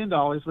 $60 million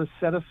was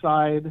set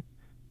aside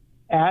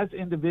as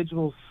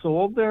individuals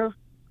sold their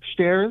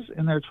shares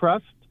in their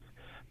trust.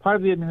 Part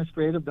of the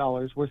administrative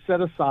dollars were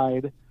set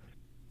aside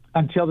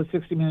until the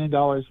 $60 million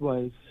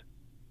was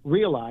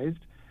realized.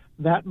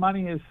 That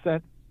money is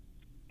set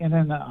in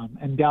an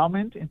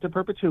endowment into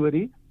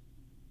perpetuity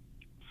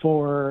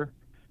for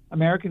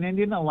American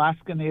Indian,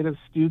 Alaska Native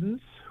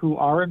students who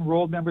are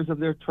enrolled members of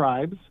their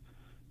tribes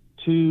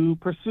to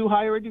pursue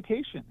higher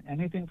education,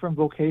 anything from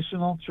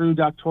vocational through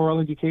doctoral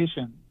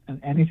education and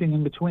anything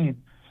in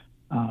between.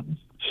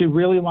 She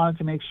really wanted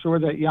to make sure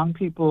that young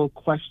people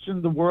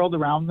questioned the world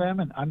around them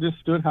and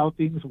understood how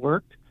things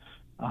worked.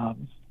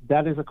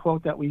 That is a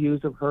quote that we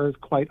use of hers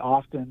quite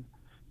often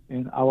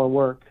in our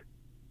work.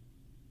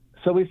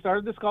 So we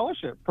started the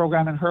scholarship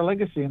program in her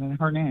legacy and in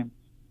her name.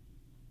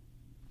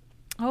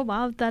 Oh,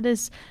 wow. That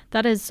is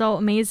so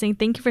amazing.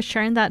 Thank you for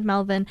sharing that,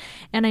 Melvin.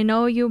 And I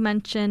know you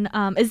mentioned,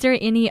 is there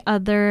any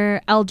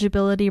other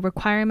eligibility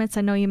requirements?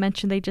 I know you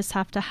mentioned they just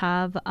have to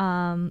have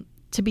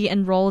to be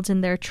enrolled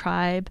in their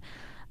tribe.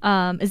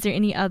 Is there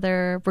any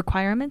other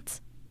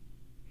requirements?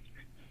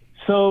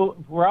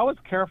 So we're always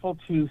careful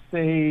to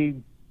say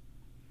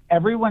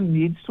everyone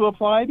needs to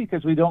apply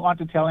because we don't want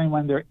to tell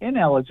anyone they're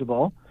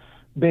ineligible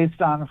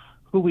based on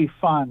who we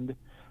fund.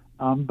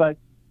 But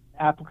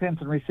applicants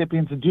and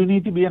recipients do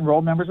need to be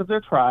enrolled members of their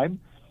tribe.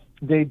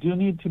 They do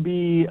need to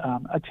be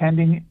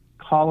attending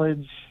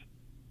college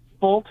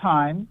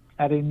full-time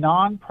at a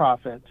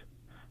nonprofit,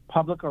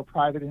 public or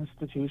private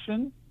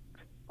institution.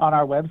 On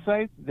our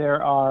website,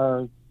 there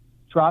are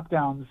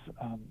drop-downs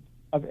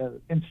of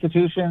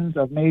institutions,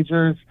 of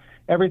majors,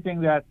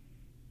 everything that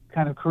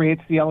kind of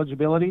creates the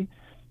eligibility.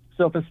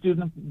 So if a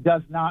student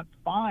does not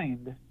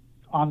find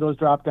on those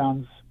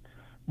drop-downs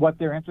what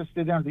they're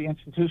interested in or the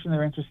institution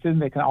they're interested in,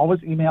 they can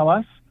always email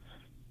us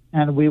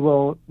and we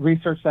will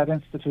research that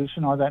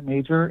institution or that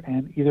major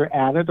and either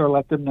add it or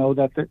let them know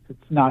that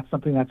it's not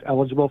something that's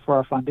eligible for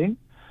our funding.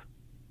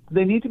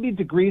 They need to be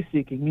degree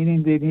seeking,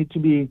 meaning they need to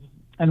be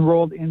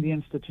enrolled in the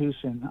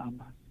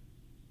institution,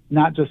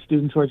 not just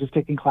students who are just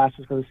taking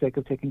classes for the sake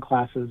of taking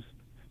classes.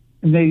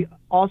 And they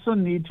also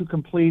need to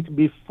complete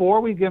before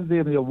we give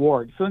them the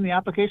award. So in the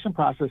application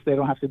process, they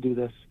don't have to do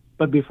this,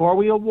 but before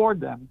we award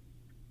them,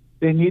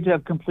 they need to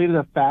have completed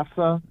a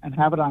FAFSA and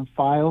have it on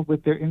file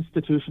with their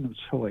institution of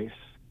choice.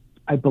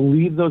 I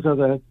believe those are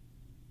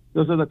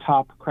the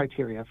top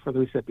criteria for the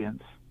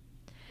recipients.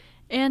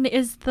 And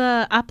is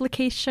the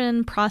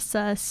application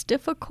process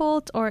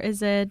difficult or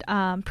is it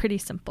pretty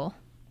simple?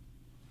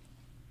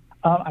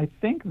 I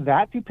think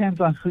that depends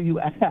on who you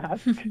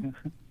ask.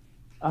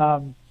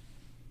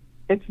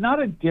 It's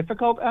not a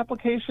difficult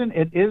application.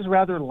 It is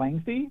rather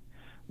lengthy.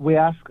 We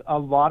ask a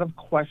lot of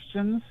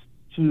questions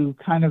to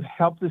kind of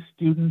help the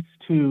students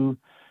to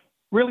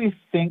really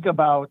think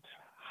about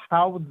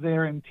how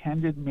their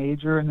intended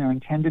major and their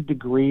intended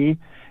degree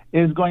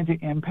is going to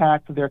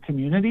impact their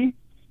community.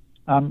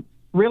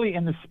 Really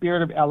in the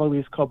spirit of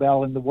Eloise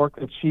Cobell and the work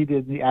that she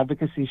did, the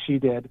advocacy she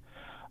did.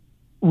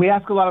 We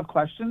ask a lot of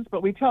questions,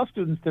 but we tell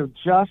students they're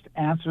just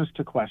answers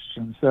to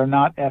questions. They're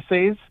not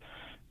essays.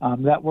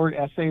 That word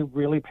essay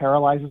really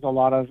paralyzes a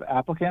lot of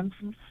applicants.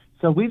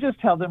 So we just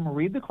tell them,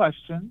 read the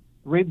question,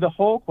 read the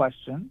whole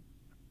question,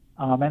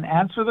 and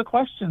answer the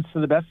questions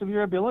to the best of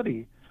your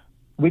ability.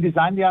 We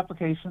designed the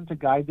application to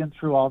guide them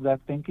through all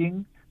that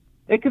thinking.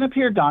 It can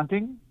appear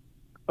daunting,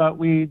 but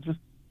we just,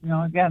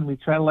 again, we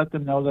try to let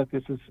them know that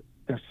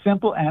they're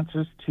simple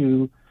answers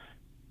to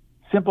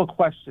simple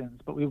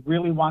questions, but we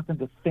really want them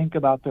to think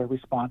about their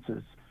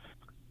responses.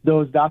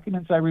 Those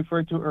documents I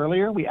referred to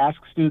earlier, we ask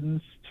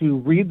students to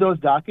read those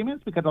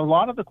documents because a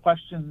lot of the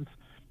questions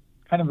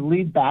kind of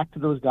lead back to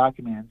those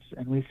documents.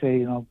 And we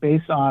say,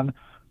 based on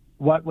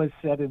what was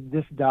said in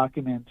this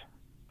document,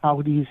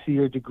 how do you see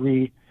your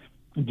degree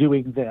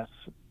doing this?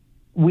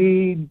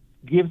 We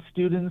give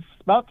students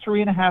about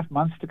 3.5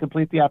 months to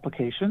complete the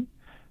application.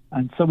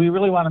 And so we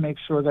really want to make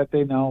sure that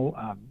they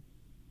know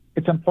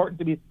it's important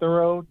to be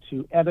thorough,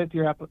 to edit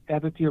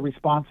your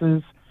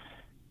responses,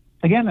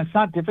 Again, it's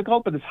not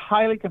difficult, but it's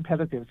highly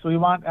competitive. So we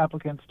want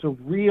applicants to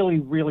really,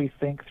 really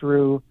think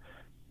through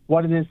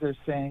what it is they're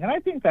saying. And I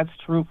think that's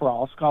true for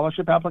all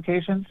scholarship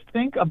applications.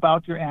 Think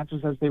about your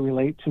answers as they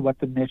relate to what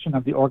the mission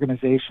of the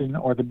organization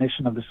or the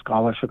mission of the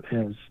scholarship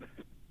is.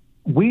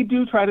 We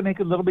do try to make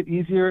it a little bit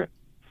easier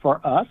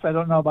for us. I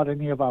don't know about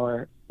any of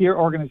our peer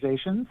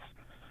organizations.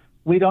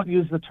 We don't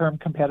use the term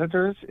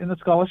competitors in the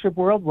scholarship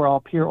world. We're all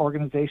peer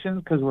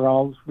organizations because we're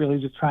all really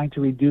just trying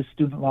to reduce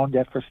student loan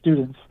debt for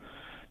students.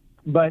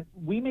 But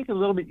we make it a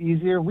little bit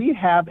easier. We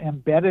have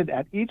embedded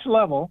at each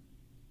level,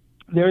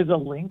 there's a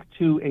link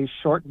to a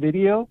short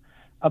video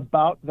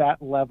about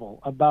that level,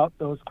 about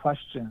those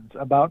questions,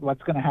 about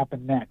what's going to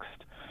happen next.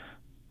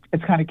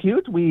 It's kind of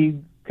cute.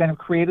 We kind of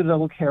created a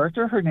little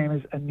character. Her name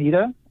is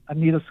Anita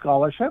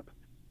Scholarship.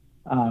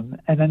 And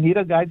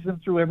Anita guides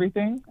them through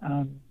everything.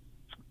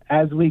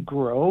 As we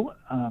grow,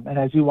 and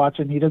as you watch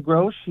Anita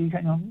grow, she,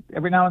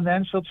 every now and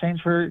then she'll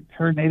change her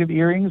native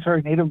earrings,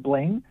 her native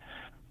bling.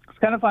 It's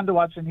kind of fun to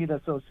watch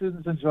Anita, so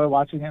students enjoy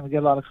watching it, and we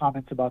get a lot of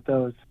comments about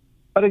those.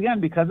 But again,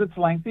 because it's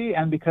lengthy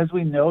and because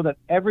we know that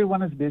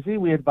everyone is busy,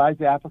 we advise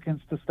the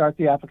applicants to start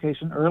the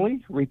application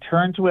early,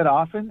 return to it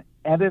often,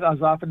 edit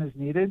as often as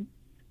needed,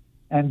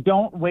 and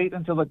don't wait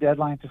until the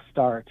deadline to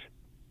start.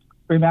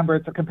 Remember,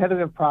 it's a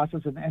competitive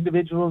process, and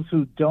individuals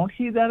who don't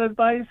heed that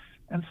advice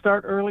and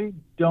start early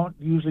don't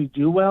usually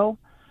do well.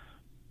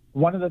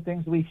 One of the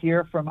things we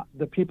hear from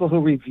the people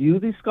who review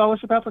these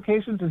scholarship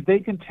applications is they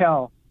can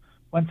tell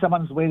when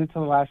someone's waited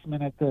till the last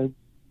minute, the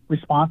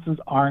responses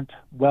aren't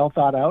well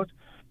thought out,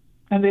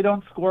 and they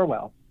don't score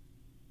well.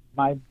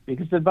 My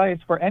biggest advice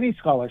for any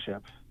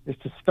scholarship is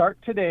to start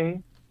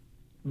today.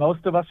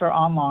 Most of us are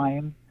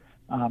online.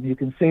 You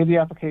can save the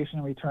application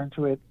and return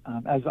to it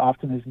as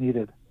often as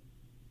needed.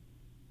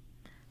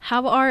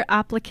 How are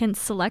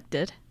applicants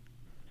selected?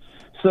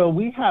 So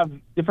we have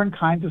different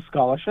kinds of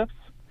scholarships.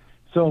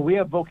 So we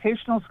have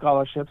vocational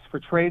scholarships for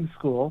trade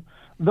school.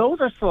 Those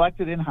are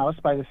selected in-house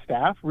by the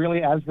staff,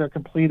 really as they're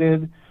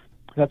completed.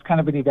 That's kind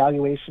of an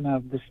evaluation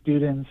of the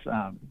students'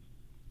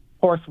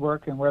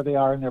 coursework and where they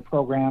are in their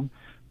program.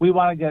 We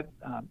want to get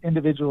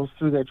individuals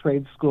through their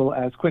trade school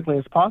as quickly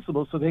as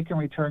possible so they can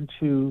return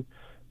to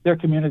their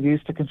communities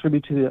to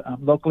contribute to the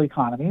local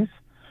economies.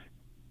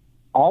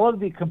 All of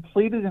the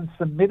completed and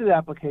submitted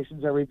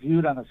applications are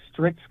reviewed on a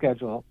strict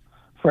schedule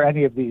for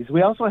any of these.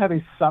 We also have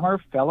a summer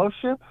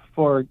fellowship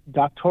for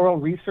doctoral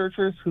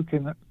researchers who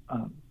can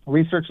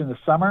research in the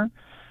summer.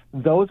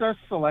 Those are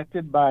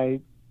selected by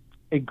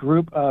a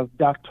group of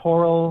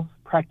doctoral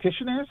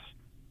practitioners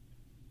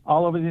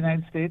all over the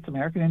United States,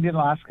 American Indian,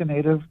 Alaska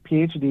Native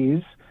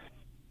PhDs.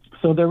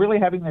 So they're really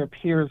having their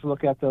peers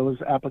look at those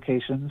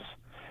applications.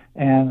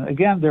 And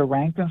again, they're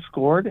ranked and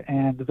scored,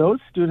 and those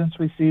students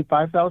receive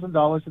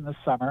 $5,000 in the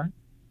summer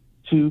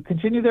to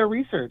continue their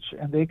research,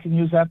 and they can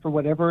use that for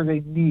whatever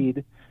they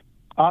need.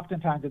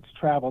 Oftentimes it's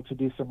travel to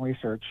do some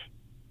research.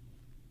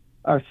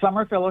 Our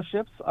summer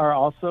fellowships are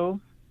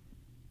also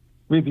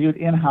reviewed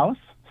in-house.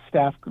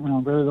 Staff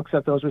really looks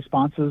at those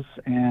responses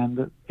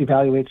and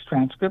evaluates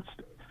transcripts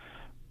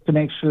to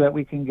make sure that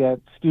we can get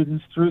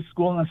students through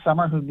school in the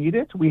summer who need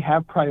it. We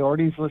have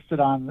priorities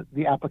listed on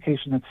the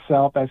application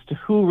itself as to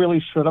who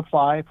really should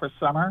apply for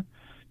summer.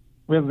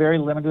 We have a very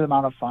limited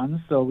amount of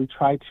funds, so we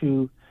try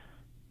to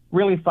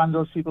really fund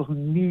those people who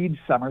need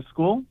summer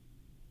school.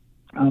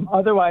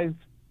 Otherwise,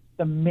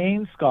 the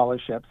main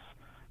scholarships,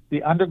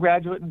 the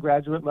undergraduate and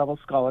graduate level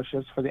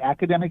scholarships for the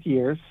academic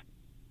years,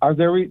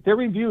 they're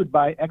reviewed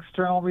by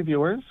external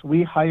reviewers.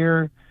 We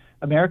hire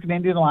American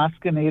Indian,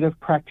 Alaska Native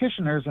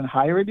practitioners in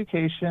higher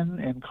education,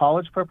 in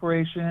college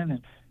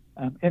preparation,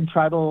 and in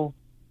tribal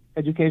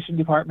education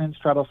departments,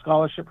 tribal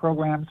scholarship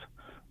programs.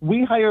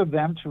 We hire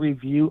them to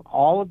review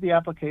all of the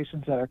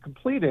applications that are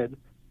completed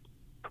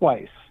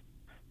twice.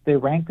 They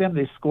rank them,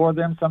 they score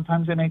them.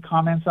 Sometimes they make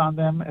comments on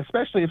them,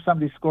 especially if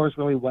somebody scores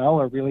really well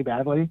or really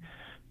badly.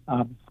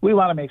 We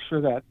want to make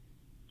sure that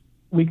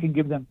we can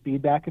give them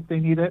feedback if they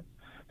need it.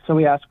 So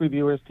we ask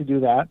reviewers to do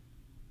that.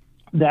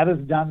 That is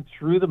done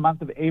through the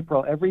month of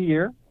April every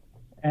year.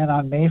 And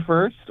on May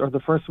 1st, or the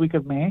first week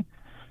of May,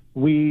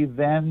 we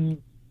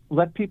then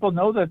let people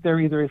know that they're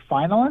either a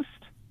finalist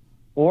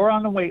or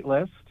on a wait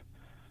list,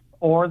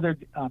 or they're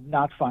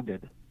not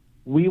funded.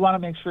 We want to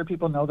make sure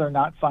people know they're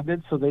not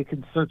funded so they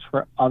can search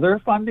for other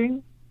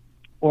funding,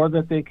 or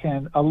that they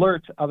can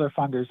alert other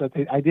funders that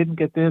I didn't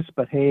get this,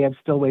 but hey, I'm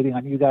still waiting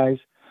on you guys.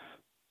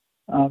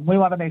 We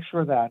want to make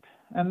sure that.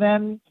 And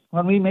then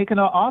when we make an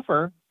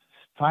offer,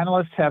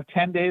 finalists have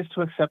 10 days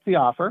to accept the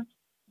offer.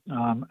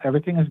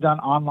 Everything is done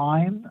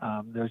online.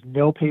 There's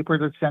no paper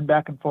to send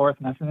back and forth,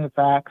 nothing in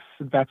fax.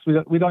 In fact,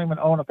 we don't even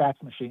own a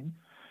fax machine.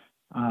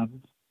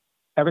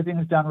 Everything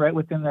is done right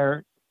within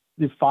the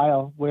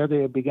file where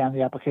they began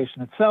the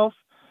application itself.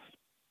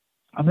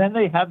 And then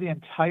they have the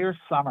entire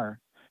summer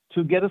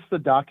to get us the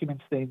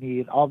documents they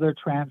need, all their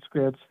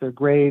transcripts, their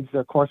grades,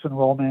 their course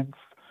enrollments.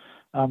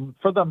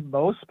 For the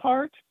most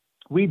part,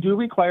 we do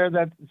require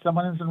that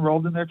someone is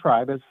enrolled in their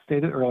tribe, as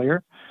stated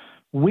earlier.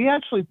 We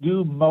actually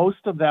do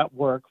most of that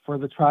work for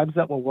the tribes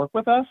that will work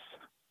with us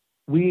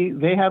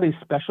they have a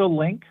special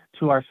link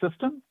to our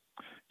system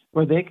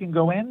where they can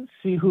go in,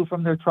 see who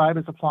from their tribe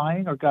is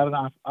applying or got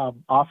an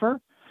offer,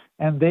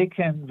 and they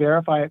can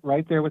verify it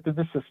right there within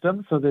the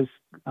system. So this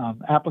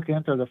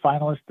applicant or the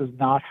finalist does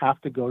not have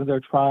to go to their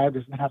tribe,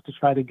 doesn't have to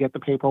try to get the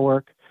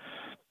paperwork.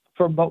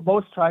 For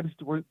most tribes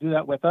do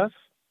that with us.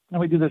 And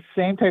we do the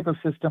same type of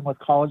system with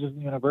colleges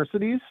and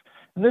universities.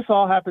 And this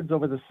all happens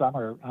over the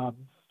summer.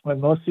 When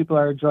most people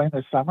are enjoying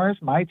their summers,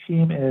 my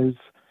team is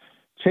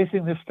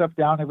chasing this stuff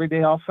down every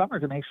day all summer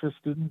to make sure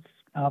students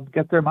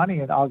get their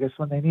money in August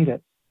when they need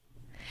it.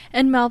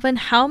 And Melvin,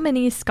 how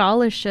many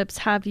scholarships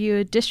have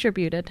you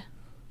distributed?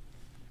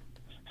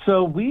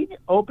 So we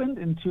opened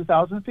in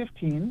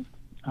 2015,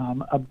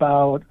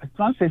 about, I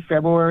want to say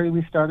February.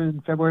 We started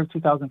in February of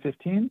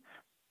 2015.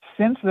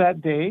 Since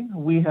that day,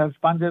 we have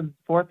funded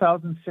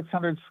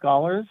 4,600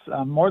 scholars.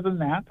 More than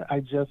that,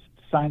 I just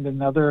signed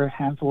another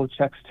handful of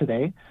checks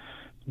today.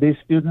 These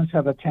students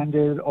have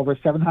attended over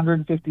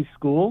 750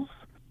 schools,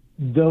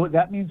 though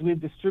that means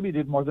we've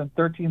distributed more than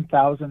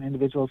 13,000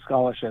 individual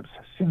scholarships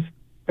since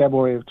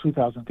February of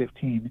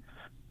 2015.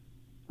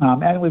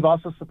 And we've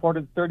also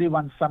supported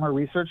 31 summer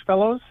research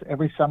fellows.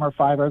 Every summer,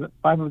 five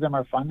of them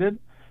are funded.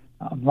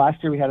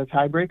 Last year we had a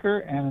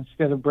tiebreaker, and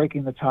instead of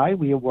breaking the tie,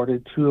 we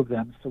awarded 2 of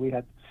them. So we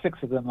had 6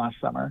 of them last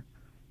summer.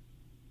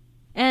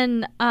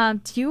 And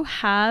do you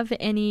have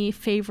any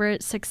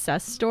favorite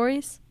success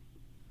stories?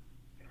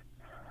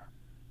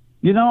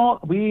 You know,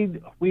 we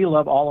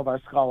love all of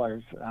our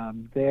scholars.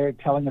 They're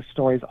telling us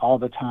stories all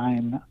the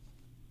time.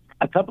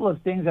 A couple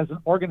of things as an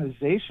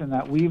organization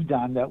that we've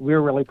done that we're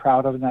really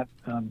proud of and that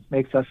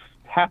makes us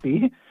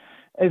happy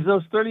is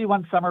those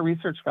 31 summer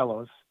research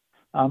fellows.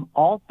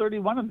 All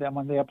 31 of them,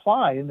 when they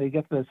apply and they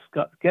get this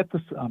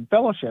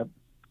fellowship,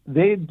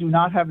 they do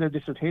not have their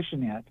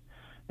dissertation yet.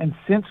 And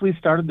since we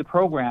started the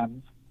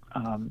program,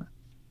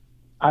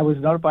 I was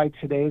notified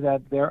today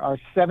that there are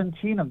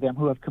 17 of them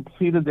who have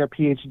completed their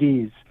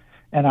PhDs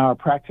and are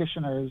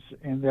practitioners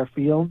in their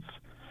fields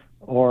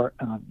or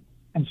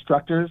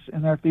instructors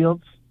in their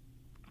fields.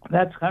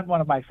 That's kind of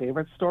one of my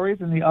favorite stories.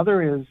 And the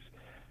other is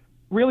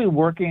really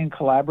working and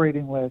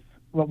collaborating with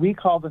what we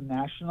call the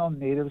National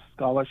Native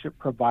Scholarship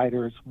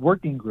Providers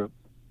Working Group.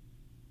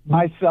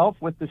 Myself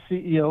with the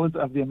CEOs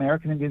of the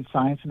American Indian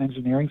Science and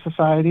Engineering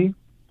Society,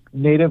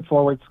 Native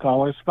Forward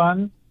Scholars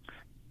Fund,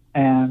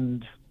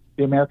 and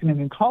the American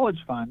Indian College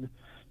Fund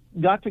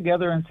got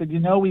together and said, you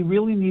know, we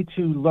really need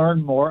to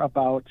learn more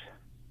about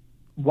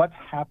what's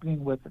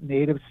happening with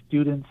Native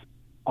students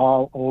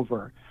all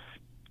over.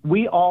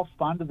 We all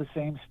fund the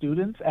same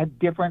students at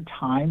different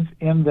times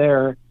in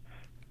their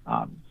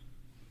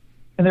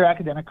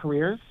academic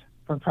careers,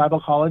 from tribal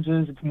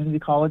colleges and community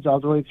college all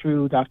the way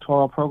through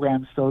doctoral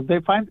programs. So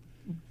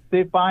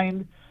they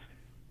find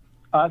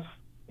us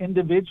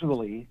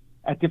individually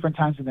at different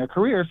times in their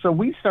career. So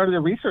we started a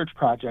research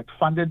project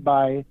funded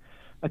by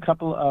a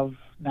couple of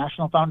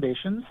national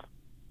foundations,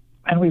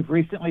 and we've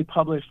recently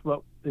published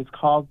what is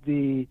called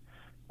the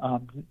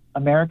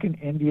American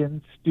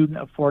Indian Student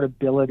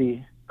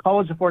Affordability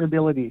College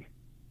Affordability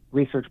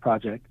Research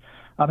Project.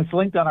 It's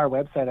linked on our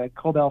website at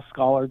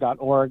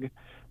cobelscholar.org,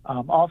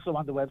 also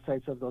on the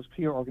websites of those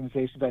peer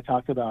organizations I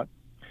talked about.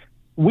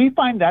 We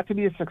find that to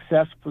be a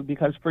success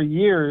because for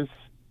years,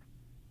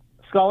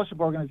 scholarship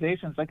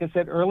organizations, like I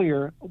said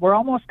earlier, were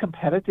almost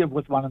competitive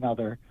with one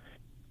another.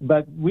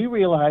 But we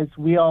realized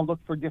we all look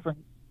for different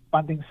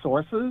funding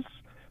sources.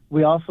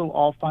 We also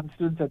all fund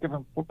students at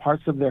different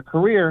parts of their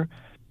career.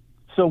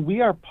 So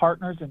we are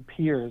partners and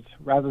peers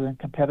rather than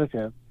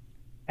competitive.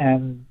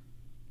 And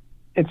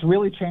it's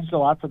really changed a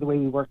lot for the way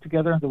we work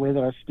together and the way that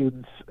our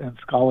students and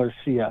scholars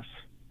see us.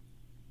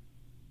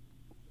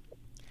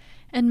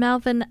 And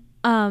Melvin,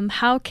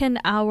 how can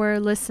our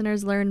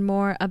listeners learn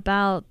more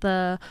about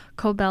the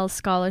Cobell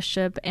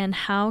Scholarship, and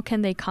how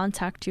can they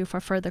contact you for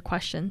further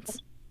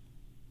questions?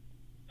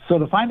 So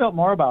to find out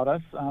more about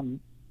us,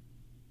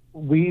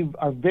 we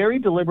are very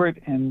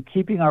deliberate in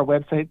keeping our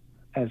website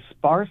as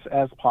sparse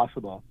as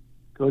possible.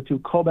 Go to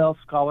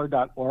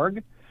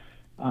cobelscholar.org.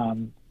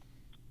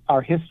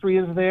 Our history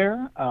is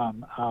there,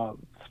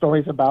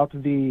 stories about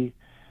the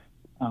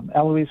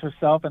Eloise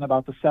herself and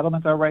about the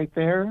settlement are right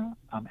there,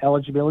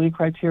 eligibility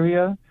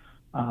criteria.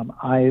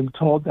 I'm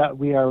told that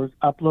we are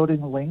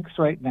uploading links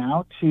right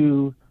now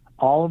to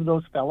all of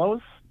those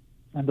fellows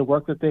and the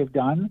work that they've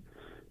done.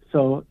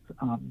 So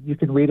you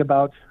can read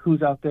about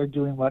who's out there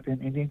doing what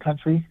in Indian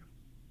country.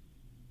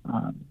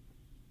 To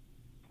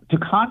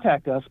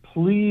contact us,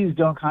 please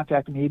don't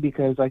contact me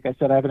because, like I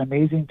said, I have an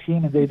amazing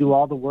team and they do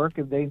all the work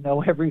and they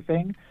know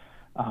everything.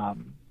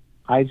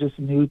 I just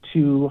need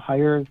to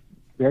hire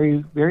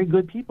very, very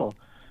good people.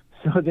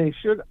 So they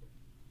should.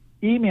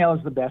 Email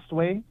is the best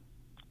way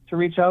to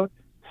reach out.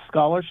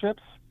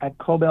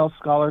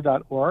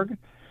 scholarships@cobelscholar.org.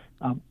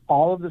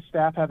 All of the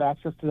staff have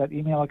access to that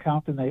email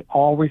account and they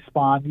all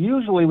respond,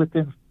 usually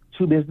within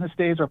 2 business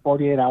days or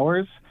 48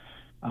 hours.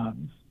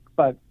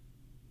 But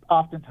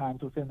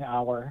oftentimes within the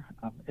hour,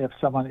 if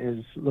someone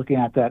is looking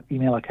at that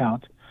email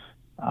account.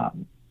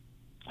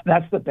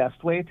 That's the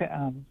best way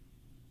to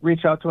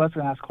reach out to us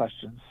and ask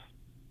questions.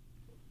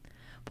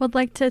 Would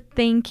like to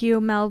thank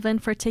you, Melvin,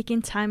 for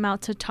taking time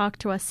out to talk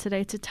to us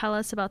today to tell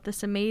us about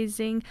this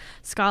amazing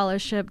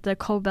scholarship, the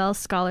Cobell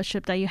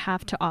Scholarship that you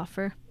have to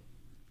offer.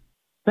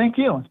 Thank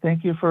you.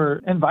 Thank you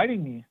for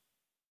inviting me.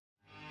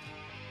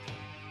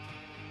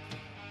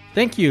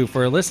 Thank you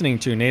for listening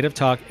to Native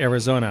Talk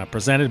Arizona,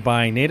 presented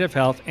by Native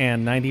Health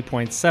and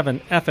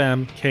 90.7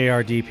 FM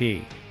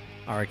KRDP.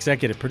 Our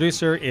executive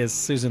producer is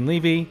Susan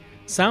Levy,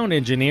 sound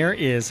engineer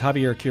is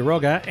Javier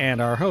Quiroga,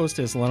 and our host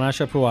is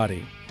Lanasha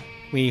Puadi.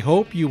 We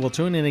hope you will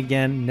tune in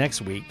again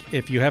next week.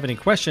 If you have any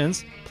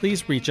questions,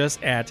 please reach us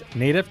at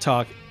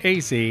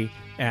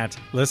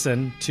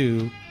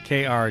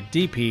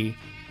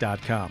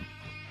nativetalkaz@listen2krdp.com.